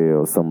Gray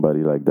or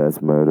somebody like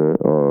that's murder,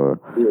 or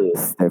Yeah,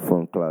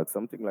 Stephen Clark,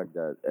 something like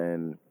that.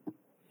 And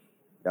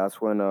that's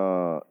when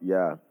I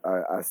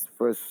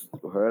first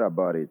heard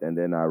about it, and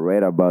then I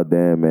read about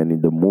them and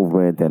in the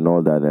movement and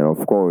all that. And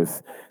of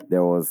course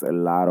there was a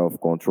lot of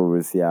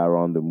controversy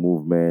around the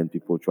movement.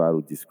 People try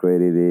to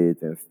discredit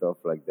it and stuff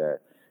like that,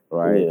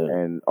 right? yeah.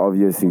 And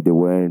obviously they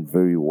weren't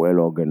very well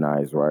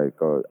organized, right?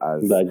 'Cause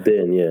Back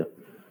then, yeah.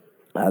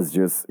 as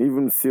just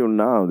even still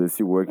now they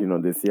still working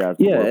on, they still have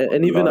to Yeah, work on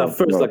and a even lot at of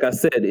first, stuff. like I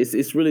said,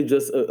 it's really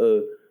just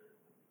the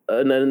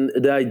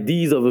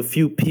ideas of a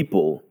few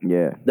people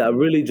Yeah. that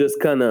really just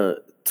kind of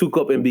took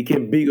up and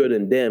became bigger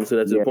than them. So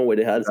that's the Yeah, point where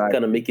they had to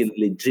kind of exactly. make it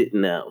legit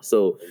now.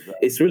 So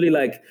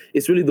Exactly.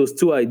 it's really those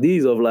two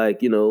ideas of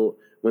like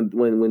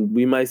when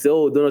we might say,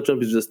 oh, Donald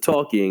Trump is just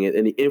talking,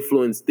 and he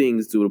influenced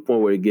things to the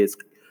point where it gets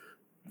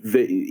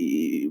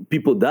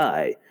people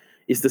die.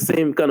 It's the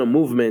same kind of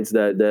movements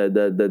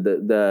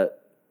the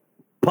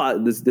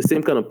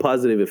same kind of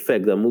positive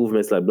effect that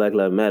movements like Black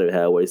Lives Matter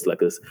had, where it's like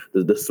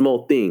the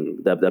small thing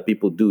that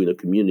people do in a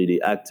community,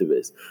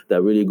 activists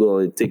that really go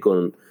and take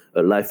on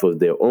a life of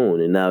their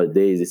own. And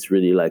nowadays, it's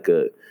really like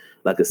a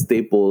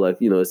staple,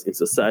 like in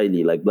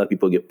society. Like black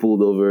people get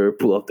pulled over,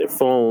 pull off their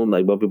phone.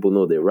 Like black people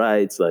know their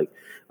rights. Like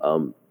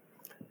um,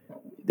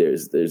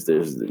 there's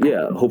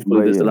yeah. Hopefully,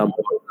 But there's a lot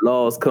yeah, more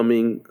laws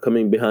coming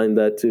behind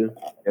that too.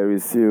 there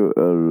is still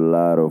a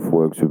lot of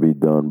work to be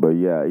done. But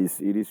yeah,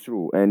 it is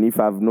true. And if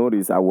I've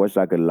noticed, I watch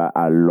like a lot.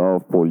 I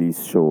love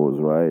police shows,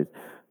 right?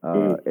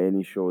 Mhm.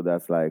 Any show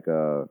that's like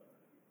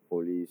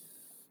police,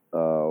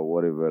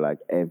 whatever, like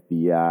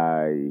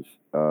FBI,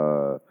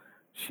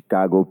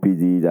 Chicago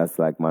PD. That's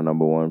like my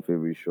number one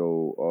favorite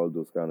show. All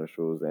those kind of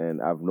shows,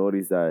 and I've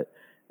noticed that.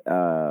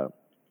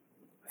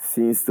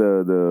 Since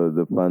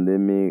the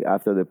pandemic,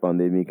 after the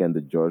pandemic and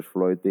the George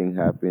Floyd thing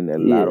happened, a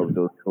lot Yeah, of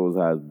those shows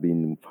has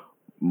been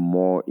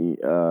more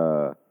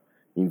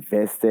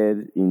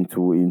invested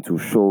into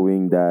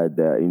showing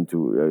that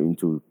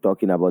into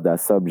talking about that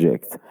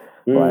subject,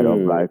 right? Of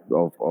Mm, black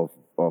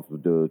of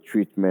the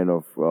treatment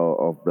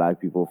of black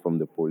people from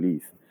the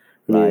police.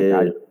 Like I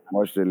yeah. just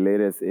watched the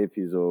latest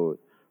episode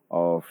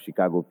of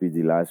Chicago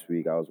PD last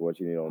week. I was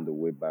watching it on the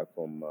way back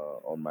from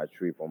on my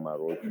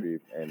road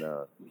trip, and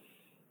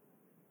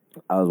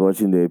I was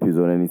watching the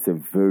episode, and it's a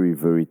very,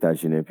 very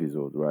touching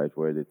episode, right?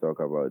 Where they talk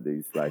about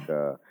this, like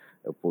a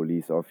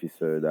police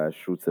officer that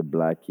shoots a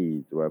black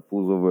kid, right?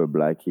 Pulls over a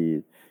black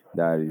kid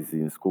that is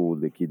in school.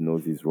 The kid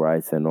knows his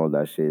rights and all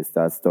that shit.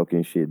 Starts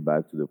talking shit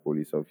back to the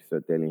police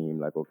officer, telling him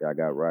like, "Okay, I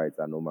got rights.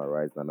 I know my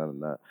rights." Nah, nah,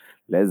 nah, nah.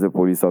 Lets the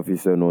police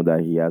officer know that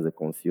he has a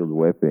concealed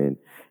weapon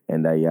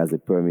and that he has a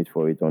permit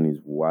for it on his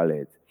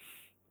wallet.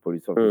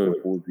 Police officer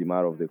Mm, pulls him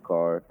out of the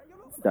car,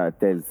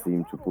 tells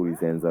him to put his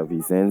hands up.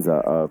 His hands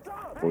are up.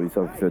 Police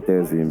officer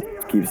tells him,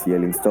 keeps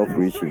yelling, "Stop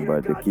reaching,"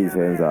 but the kid's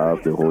hands are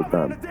up the whole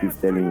time. Keeps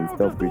telling him,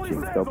 "Stop reaching,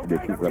 stop." The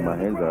kid's like, "My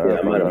hands are yeah, up,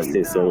 I I'm might not have said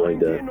reaching." something like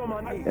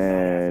that.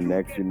 And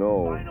next you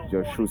know,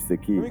 just shoots the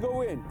kid,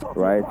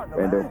 right?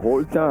 And the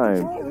whole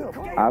time,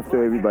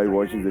 after everybody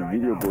watches the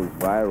video goes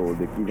viral,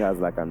 the kid has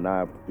like an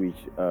app which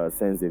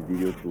sends a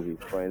video to his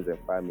friends and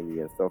family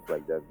and stuff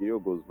like that. Video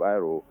goes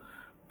viral,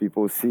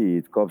 people see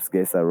it, cops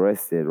gets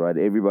arrested, right?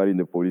 Everybody in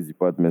the police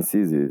department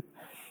sees it.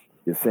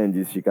 They send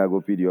these Chicago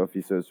PD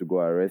officers to go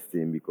arrest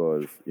him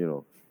because,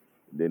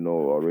 they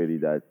know already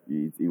that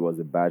it was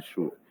a bad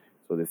shoot.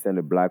 So they send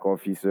a black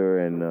officer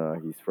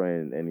and his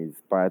friend and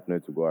his partner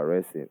to go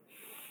arrest him.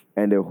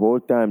 And the whole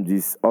time,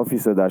 this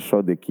officer that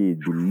shot the kid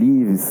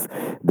believes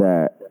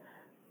that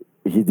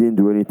he didn't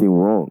do anything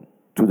wrong.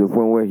 To the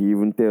point where he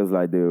even tells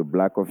like the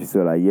black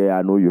officer, like, "Yeah,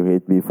 I know you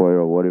hate me for it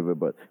or whatever,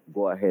 but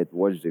go ahead,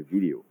 watch the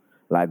video.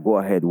 Like, go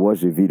ahead, watch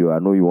the video. I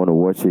know you want to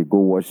watch it. Go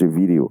watch the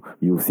video.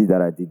 You'll see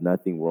that I did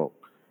nothing wrong."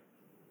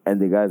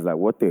 And the guy's like,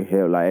 "What the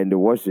hell?" Like, and they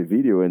watch the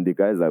video, and the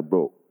guy's like,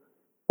 "Bro,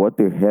 what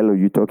the hell are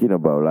you talking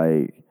about?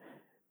 Like,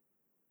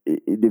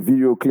 the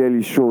video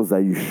clearly shows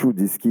that you shoot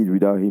this kid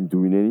without him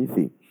doing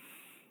anything."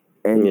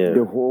 And Yeah.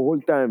 the whole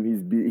time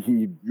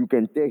you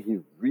can tell he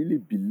really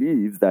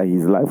believes that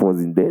his life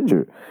was in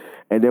danger.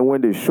 And then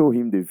when they show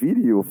him the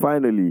video,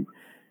 finally,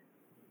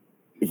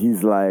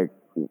 he's like,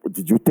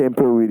 "Did you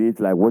tamper with it?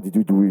 Like, what did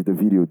you do with the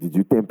video? Did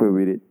you tamper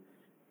with it?"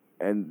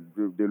 And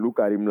they look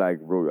at him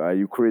like, "Bro, are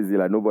you crazy?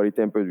 Like, nobody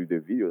tampered with the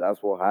video.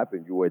 That's what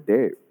happened. You were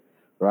there."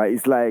 Right?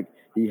 It's like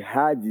he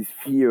had this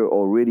fear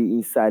already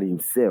inside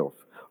himself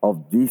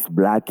of this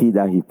black kid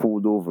that he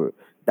pulled over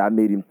that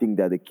made him think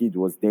that the kid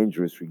was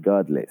dangerous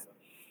regardless.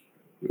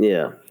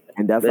 Yeah.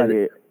 And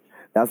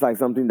that's like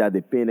something that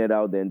they painted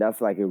out there, and that's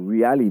like a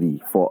reality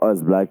for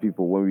us black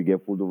people. When we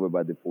get pulled over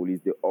by the police,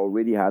 they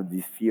already have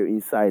this fear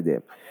inside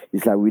them.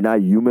 It's like we're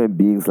not human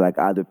beings like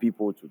other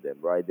people to them,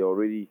 right? They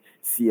already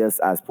see us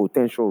as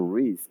potential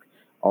risk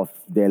of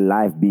their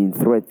life being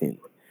threatened,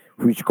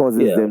 which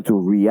causes Yeah. them to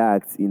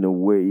react in a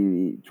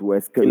way to In a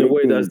escalate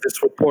way that's things.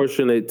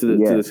 disproportionate to the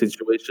Yeah,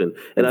 situation.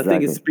 And I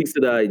think it exactly. speaks to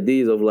the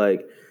ideas of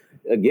like,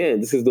 again,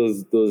 this is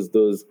those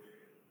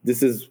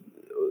this is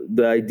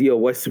the idea of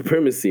white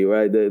supremacy,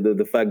 right?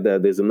 The fact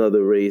that there's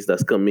another race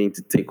that's coming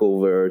to take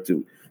over,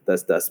 to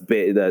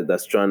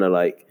that's trying to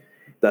like,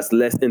 that's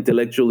less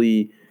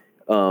intellectually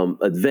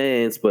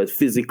advanced but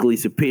physically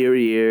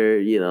superior,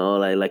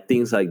 like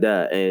things like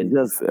that. It's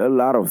just a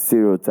lot of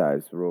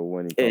stereotypes, bro,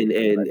 when it And comes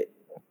to and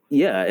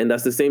yeah, and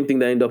that's the same thing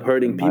that end up the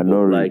hurting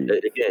people. Like,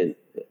 minorities. again,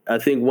 I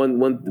think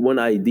one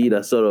idea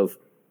that sort of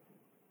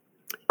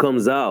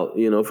comes out,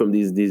 from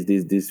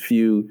these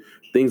few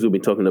things we've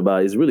been talking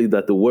about, is really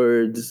that the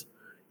words,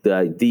 the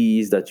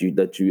ideas that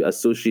you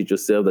associate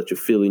yourself, that you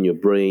feel in your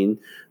brain,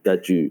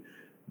 that you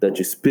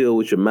spill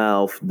with your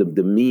mouth,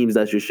 the memes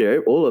that you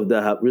share, all of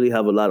that really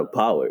have a lot of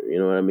power. You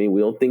know what I mean? We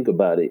don't think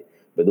about it,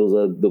 but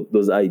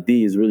those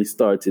ideas really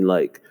start in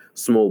like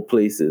small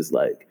places,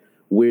 like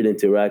weird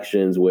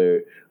interactions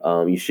where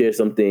you share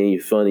something,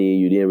 you're funny,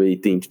 you didn't really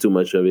think too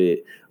much of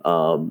it,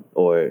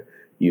 or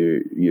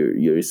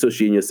you're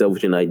associating yourself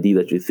with an idea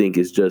that you think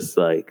is just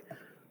like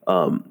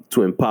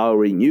to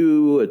empowering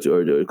you, or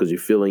because you're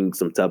feeling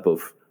some type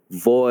of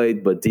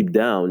void, but deep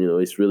down,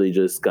 it's really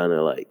just kind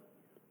of like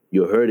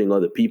you're hurting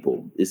other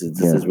people. This is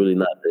Yeah. really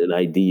not an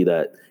idea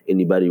that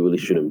anybody really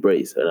should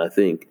embrace. And I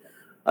think,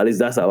 at least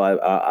that's how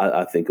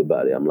I think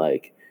about it. I'm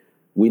like,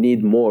 we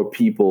need more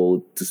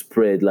people to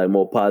spread like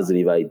more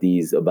positive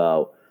ideas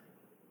about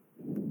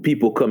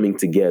people coming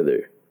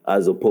together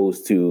as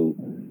opposed to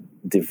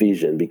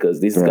division, because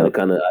this is Yeah.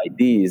 kind of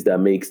ideas that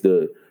makes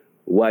the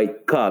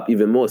white cop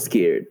even more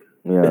scared.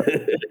 Yeah.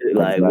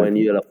 Like when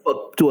Exactly. you're like,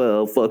 fuck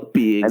 12, fuck And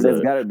pigs,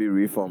 there's or gotta be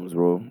reforms,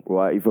 bro.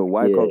 Why? If a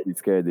white yeah. cop is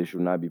scared, they should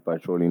not be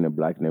patrolling a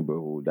black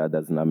neighborhood. That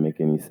does not make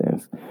any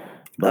sense. I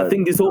But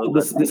think this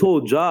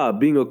whole job,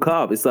 being a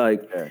cop, it's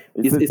like yeah,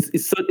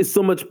 it's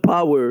so much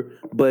power,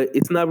 but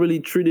it's not really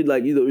treated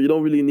like, you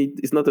don't really need.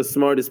 It's not the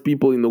smartest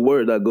people in the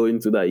world that go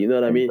into that. You know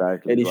what I mean?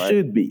 exactly And it right.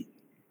 should be.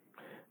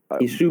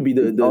 It should be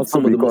It's the also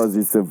some of the because most.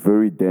 it's a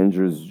very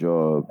dangerous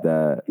job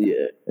that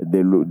Yeah.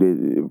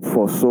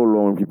 for so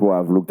long people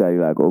have looked at it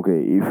like,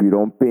 okay, if you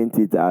don't paint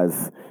it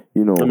as, I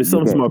mean, you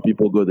some can. smart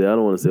people go there. I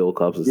don't want to say all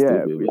cops are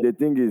Yeah, stupid, but the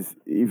thing is,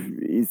 if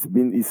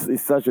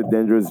it's such a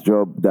dangerous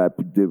job that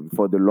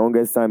for the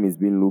longest time it's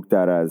been looked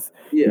at as,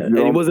 if yeah, you and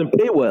it don't wasn't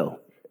paid well.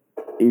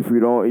 if you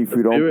Let's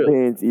be don't real.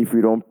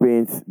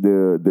 paint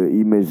the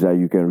image that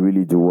you can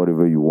really do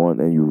whatever you want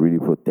and you really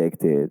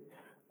protect it,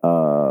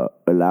 a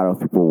lot of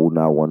people would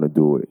not want to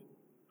do it,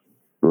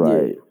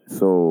 right? Yeah,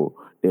 So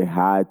they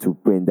had to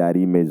paint that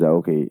image that,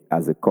 okay,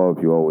 as a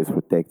cop, you're always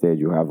protected,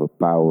 you have a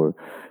power,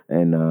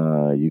 and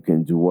you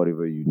can do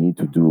whatever you need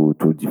to do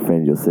to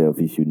defend yourself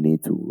if you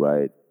need to,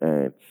 right?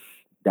 And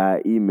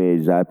that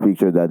image, that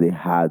picture that they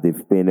had,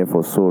 they've painted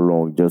for so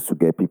long just to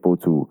get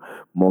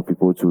more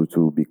people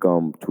to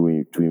become to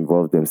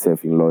involve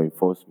themselves in law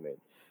enforcement,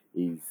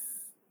 is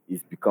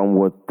is become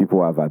what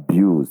people have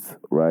abused,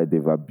 right?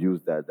 They've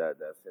abused that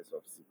sense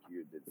of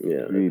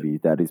yeah, security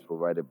that is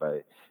provided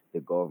by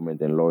the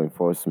government and law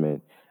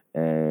enforcement,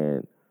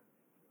 and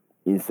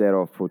instead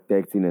of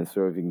protecting and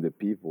serving the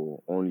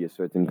people, only a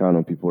certain kind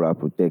of people are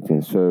protected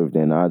and served,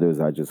 and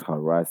others are just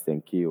harassed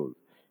and killed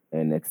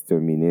and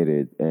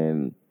exterminated.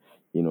 And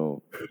you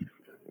know,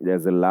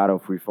 there's a lot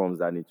of reforms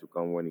that need to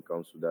come when it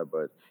comes to that.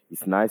 But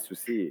it's nice to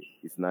see it.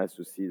 It's nice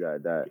to see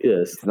that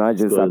yes. it's not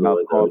It's just going in the about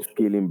right cops direction.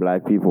 killing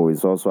black people.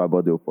 It's also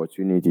about the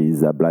opportunities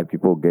that black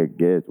people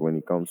get when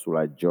it comes to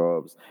like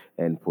jobs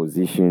and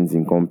positions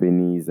in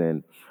companies,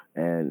 and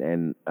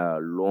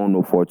loan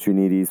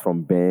opportunities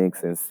from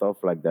banks and stuff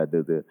like that.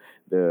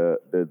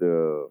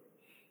 The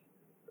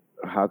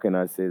how can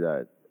I say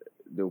that,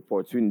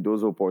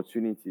 those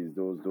opportunities,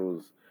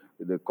 those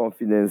the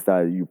confidence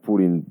that you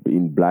put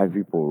in black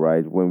people,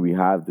 right? When we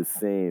might have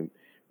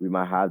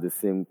the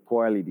same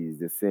qualities,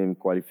 the same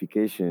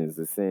qualifications,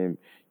 the same,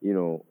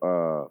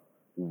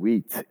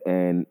 wit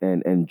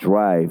and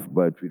drive,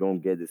 but we don't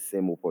get the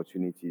same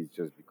opportunities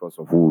just because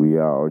of who we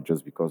are, or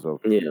just because of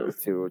Yeah, the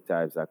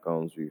stereotypes that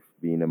comes with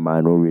being a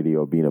minority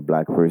or being a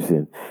black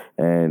person.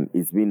 And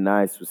it's been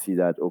nice to see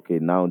that, okay,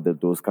 now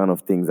that those kind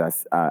of things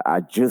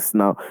are just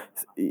now,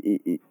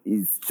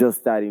 it's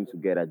just starting to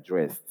get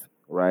addressed,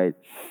 right?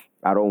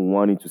 I don't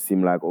want it to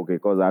seem like, okay,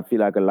 because I feel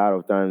like a lot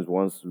of times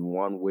once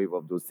one wave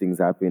of those things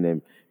happen and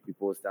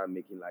people start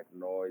making like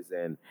noise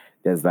and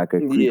there's like a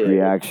quick yeah,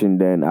 reaction,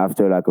 then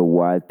after like a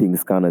while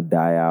things kind of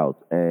die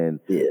out, and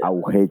yeah, I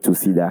would hate to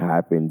see that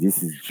happen.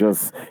 This is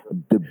just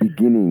the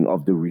beginning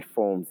of the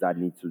reforms that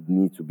need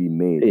to be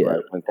made, yeah. right?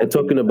 When And companies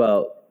start to, talking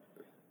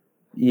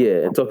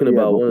yeah,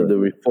 about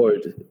go for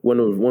it. one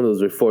of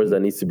those reforms that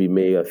needs to be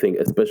made, I think,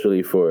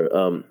 especially for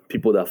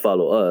people that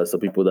follow us or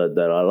people that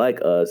are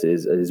like us,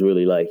 is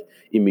really like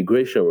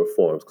immigration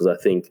reforms. Because I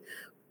think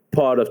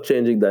part of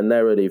changing that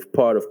narrative,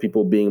 part of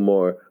people being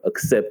more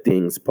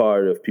accepting, is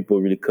part of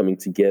people really coming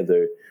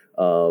together.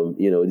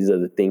 These are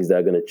the things that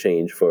are going to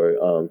change for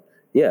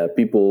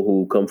people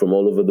who come from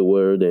all over the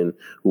world and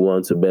who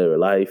want a better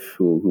life,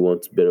 who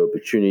want better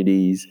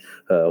opportunities,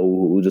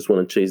 who just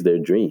want to chase their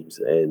dreams.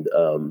 And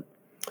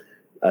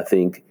I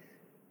think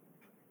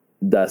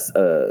that's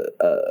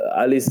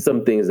at least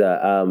some things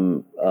that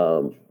I'm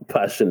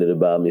passionate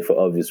about. Me for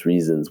obvious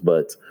reasons,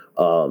 but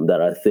that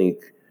I think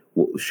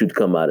should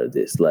come out of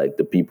this. Like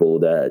the people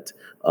that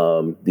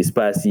these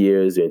past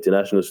years, the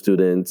international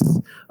students,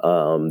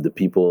 the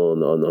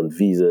people on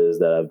visas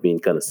that have been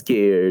kind of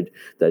scared,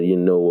 that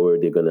didn't know where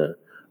they're gonna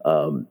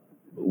um,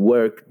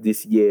 work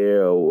this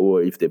year,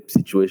 or if the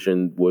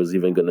situation was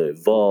even going to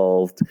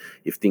evolve,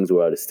 if things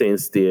were at a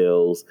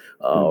standstill,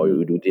 or Hmm.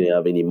 we didn't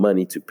have any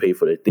money to pay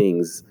for the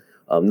things.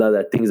 Now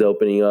that things are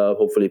opening up,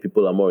 hopefully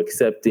people are more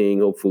accepting.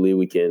 Hopefully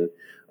we can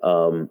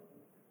um,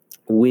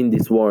 win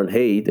this war on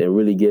hate and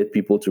really get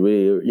people to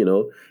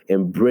really,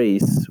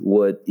 embrace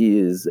what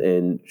is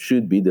and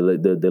should be the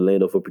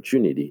land of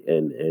opportunity,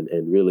 and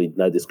really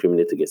not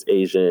discriminate against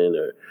Asian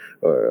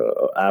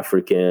or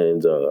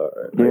Africans or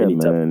Yeah, any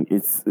type of man.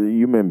 It's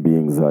human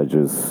beings are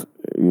just,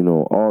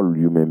 all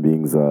human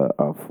beings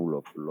are full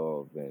of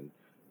love and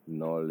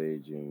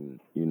knowledge and,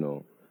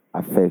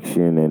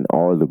 affection and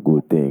all the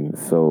good things.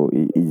 So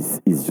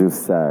it's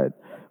just sad,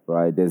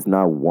 right? There's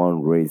not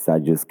one race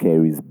that just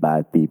carries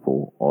bad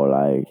people or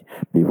like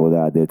people that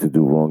are there to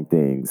do wrong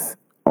things.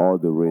 All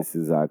the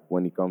races are,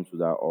 when it comes to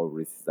that, all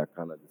races are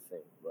kind of the same,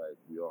 right?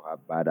 We all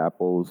have bad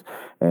apples,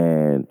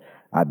 and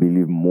I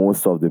believe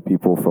most of the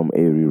people from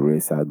every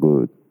race are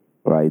good,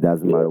 right? It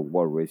doesn't yeah. matter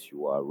what race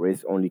you are.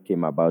 Race only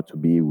came about to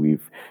be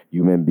with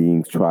human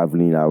beings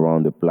traveling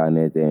around the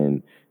planet,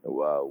 and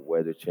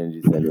weather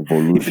changes and If you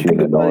evolution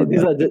think and about all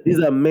it, that. these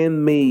are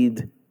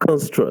man-made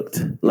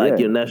construct, like Yeah,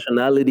 your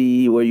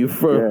nationality, where you're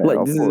from. yeah, Like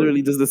of this is course,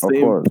 really just the of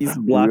same course. piece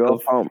block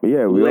of We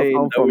all land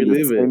come that we from the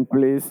live in. same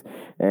place,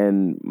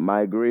 and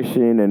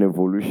migration and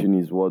evolution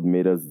is what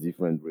made us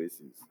different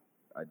races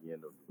at the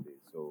end of the day.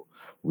 So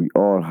we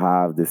all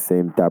have the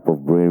same type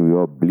of brain. We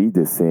all bleed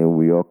the same.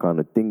 We all kind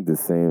of think the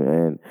same,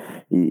 and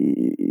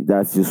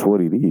that's just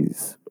what it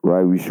is,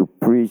 right? We should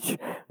preach.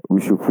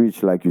 We should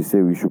preach, like you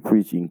say. We should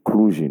preach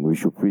inclusion. We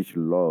should preach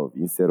love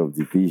instead of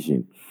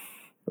division,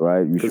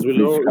 right? We Because should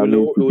preach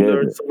coming we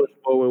learn together. so much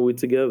more when we're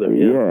together.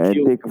 Yeah. Yeah,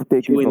 and take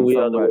it Cue in from we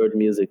are the somebody. word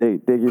music.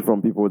 Take it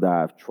from people that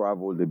have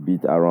traveled a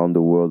bit around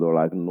the world, or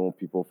like know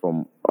people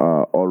from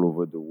all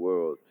over the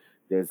world.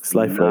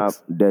 Sly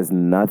flex. There's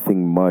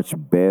nothing much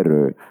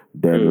better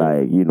than Mm,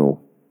 like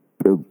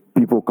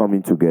people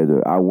coming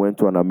together. I went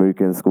to an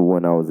American school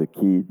when I was a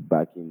kid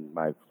back in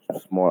my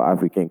small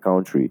African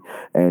country,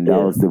 and that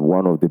yeah. was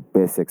one of the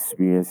best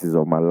experiences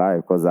of my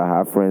life because I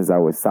have friends that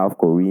were South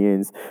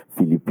Koreans,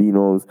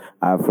 Filipinos.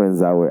 I have friends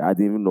that were I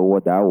didn't even know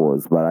what that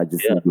was, but I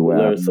just Yeah. knew they We were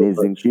learn so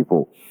amazing much.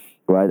 people,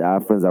 right? I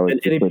have friends that were And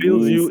it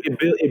builds Japanese.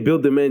 it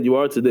built the man you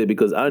are today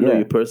because I know Yeah,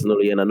 you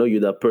personally and I know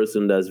you're that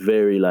person that's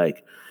very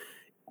like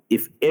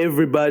if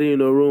everybody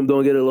in a room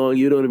don't get along,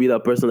 you don't want to be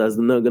that person that's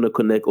not gonna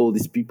connect all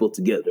these people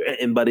together.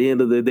 And by the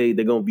end of the day,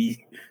 they're gonna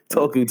be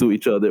talking to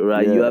each other,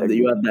 right? yeah, You have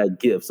that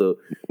gift, so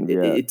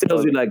yeah. it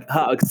tells you like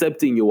how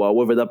accepting you are.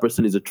 Whether that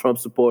person is a Trump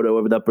supporter,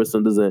 whether that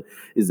person doesn't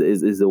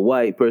is a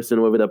white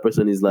person, whether that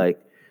person is like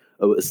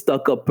a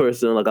stuck up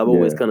person. Like I've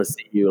always Yeah, kind of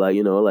seen you, like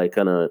like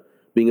kind of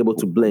being able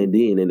to blend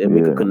in and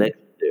make a yeah.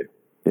 connection there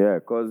Yeah,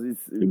 because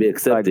and be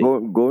it's like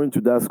accepting. going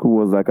to that school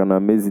was like an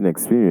amazing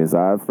experience.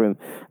 I had friends,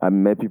 I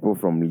met people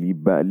from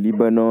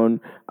Lebanon,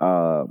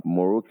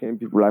 Moroccan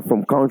people, like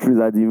from countries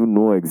I didn't even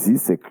know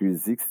existed,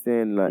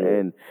 Kyrgyzstan, like,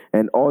 Yeah,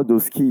 and all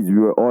those kids. We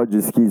were all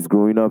just kids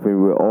growing up, and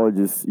we were all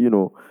just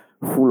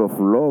full of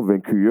love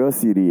and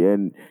curiosity,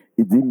 and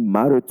it didn't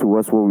matter to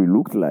us what we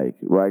looked like,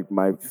 right?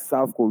 My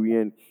South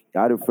Korean,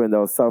 I had a friend that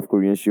was South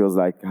Korean. She was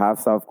like half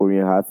South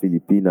Korean, half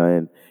Filipina,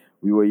 and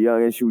we were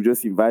young and she would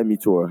just invite me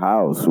to her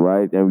house,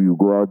 right? And we would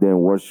go out there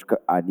and watch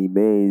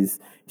animes.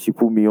 She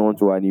put me on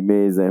to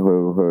animes and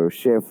her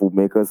chef would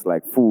make us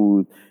like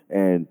food.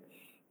 And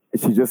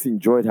she just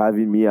enjoyed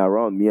having me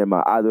around, me and my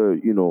other,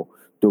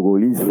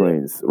 Togolese yeah,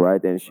 friends,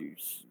 right? And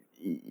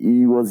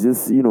it was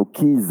just,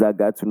 kids that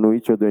got to know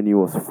each other and it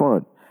was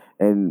fun.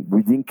 And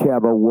we didn't care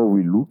about what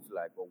we looked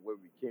like or where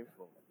we came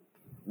from.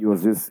 It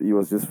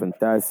was just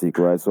fantastic,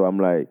 right? So I'm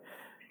like,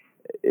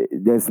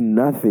 there's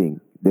nothing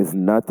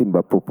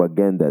but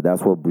propaganda.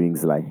 That's what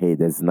brings like hate.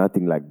 There's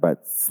nothing like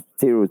but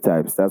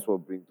stereotypes. That's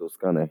what brings those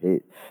kind of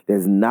hate.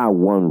 There's not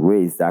one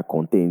race that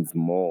contains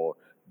more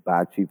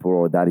bad people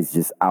or that is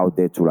just out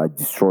there to like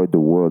destroy the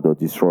world or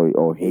destroy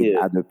or hate yeah,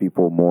 other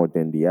people more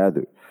than the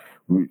other.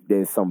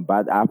 There's some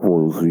bad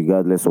apples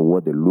regardless of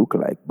what they look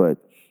like, but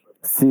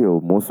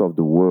still most of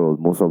the world,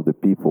 most of the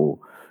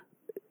people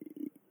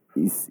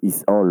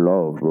is all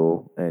love,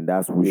 bro. And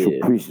that's we should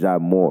yeah. preach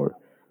that more.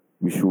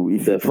 We should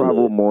if you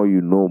travel Definitely. more,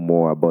 you know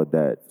more about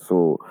that.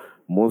 So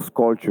most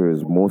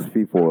cultures, most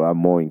people are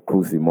more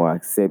inclusive, more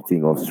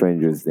accepting of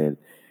strangers than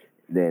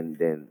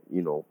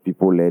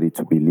people let it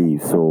to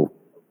believe. So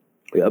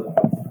Yep.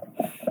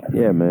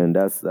 yeah, man,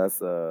 that's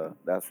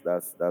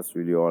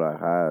really all I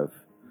have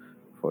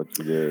for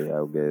today,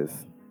 I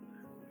guess.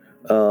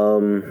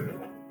 Um,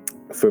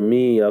 for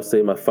me, I'll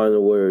say my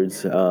final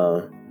words.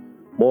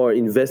 More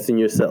invest in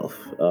yourself.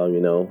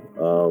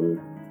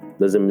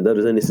 That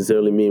doesn't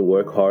necessarily mean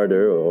work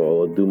harder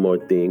or do more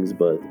things,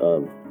 but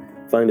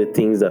find the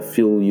things that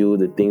fuel you,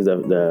 the things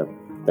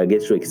that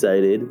get you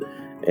excited,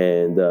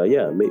 and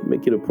yeah,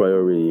 make it a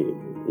priority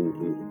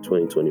in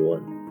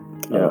 2021.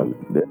 Yeah,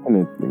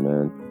 definitely,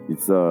 man.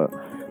 It's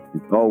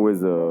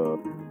always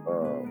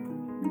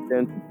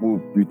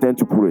we tend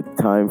to put a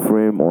time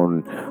frame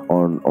on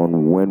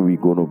when we're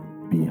gonna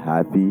be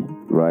happy,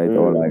 right?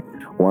 Or Mm, like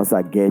once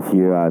I get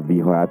here, I'll be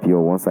happy,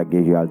 or once I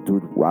get here, I'll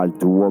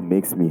do what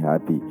makes me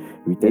happy.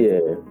 We tend to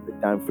yeah, put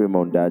a time frame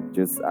on that,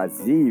 just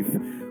as if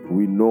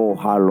we know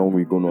how long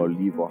we're gonna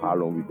live or how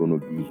long we're gonna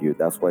be here.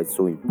 That's why it's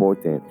so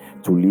important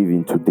to live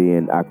in today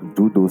and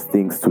do those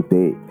things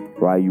today,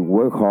 right? You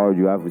work hard,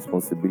 you have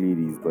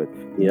responsibilities, but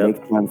make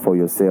yep. time for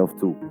yourself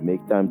too.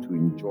 Make time to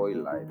enjoy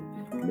life.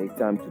 Make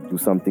time to do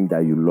something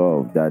that you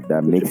love, that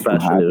What you're makes you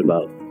passionate happy.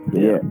 about.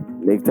 Yeah, Yeah,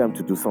 make time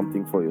to do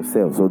something for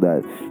yourself so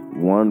that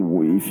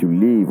if you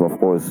leave, of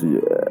course,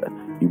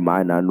 you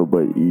might not know,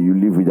 but you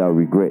live without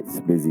regrets,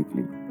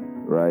 basically,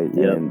 right?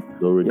 yep. And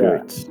No yeah,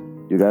 regrets.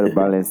 you got to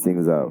balance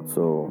things out.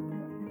 So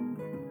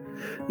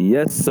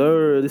Yes,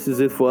 sir. This is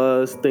it for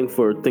us. Thanks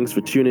for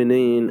tuning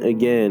in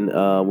again.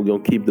 We're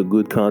gonna keep the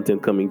good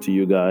content coming to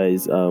you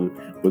guys.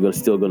 We're gonna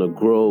still gonna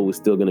grow. We're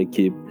still gonna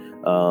keep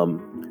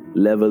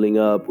leveling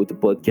up with the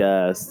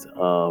podcast.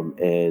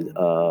 And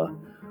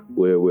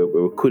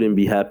we couldn't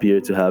be happier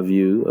to have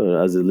you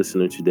as a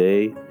listener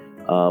today.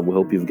 We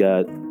hope you've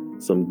got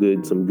some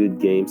good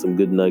games, some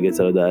good nuggets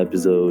out of that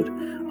episode.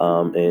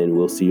 And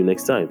we'll see you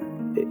next time.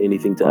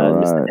 Anything to all add,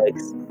 Mr. right,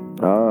 X?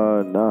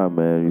 nah,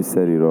 man, you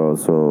said it all.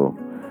 So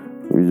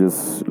we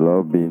just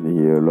love being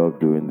here, love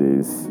doing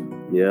this.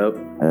 Yep.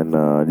 And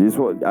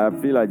I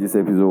feel like this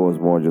episode was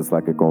more just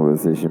like a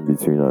conversation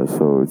between us.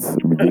 So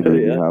we didn't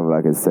really have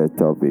like a set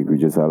topic. We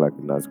just had like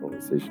a nice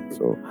conversation.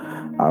 So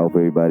I hope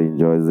everybody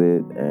enjoys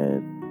it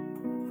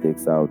and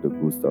takes out the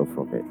good stuff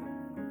from it.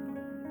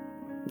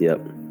 Yep.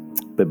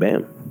 But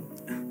bam.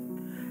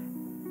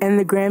 And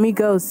the Grammy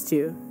goes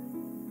to...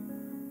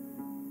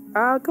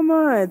 Oh, come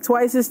on.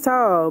 Twice as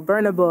tall.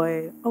 Burna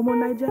Boy. Omo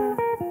Naija.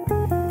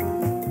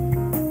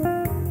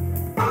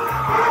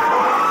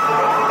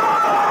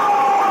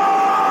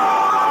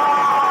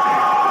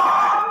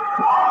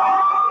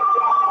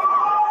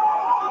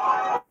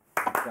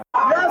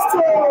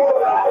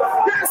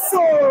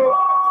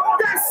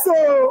 Yes,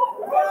 sir.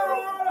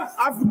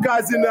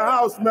 Africa's in the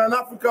house, man.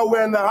 Africa,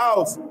 we're in the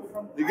house.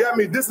 You get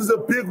me? This is a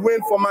big win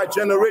for my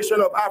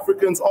generation of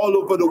Africans all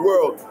over the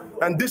world.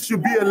 And this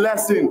should be a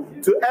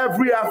lesson to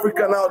every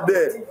African out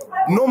there.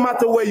 No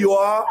matter where you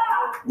are,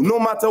 no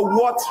matter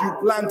what you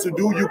plan to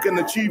do, you can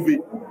achieve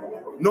it.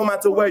 No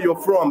matter where you're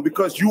from,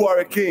 because you are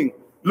a king.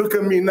 Look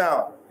at me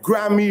now.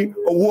 Grammy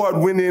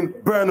award-winning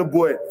Burna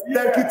Boy.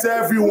 Thank you to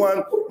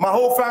everyone. My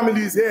whole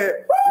family is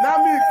here.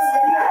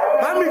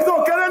 Namix,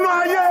 no, kere no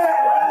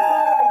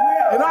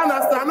aye. You don't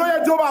understand? No,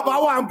 your job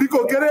about one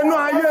biko kere no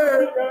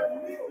aye.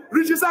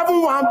 Richie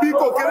 7 one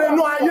biko kere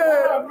no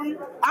aye.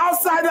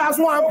 Outsiders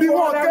one big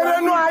one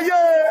kere no aye.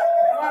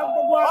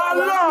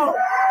 Allah.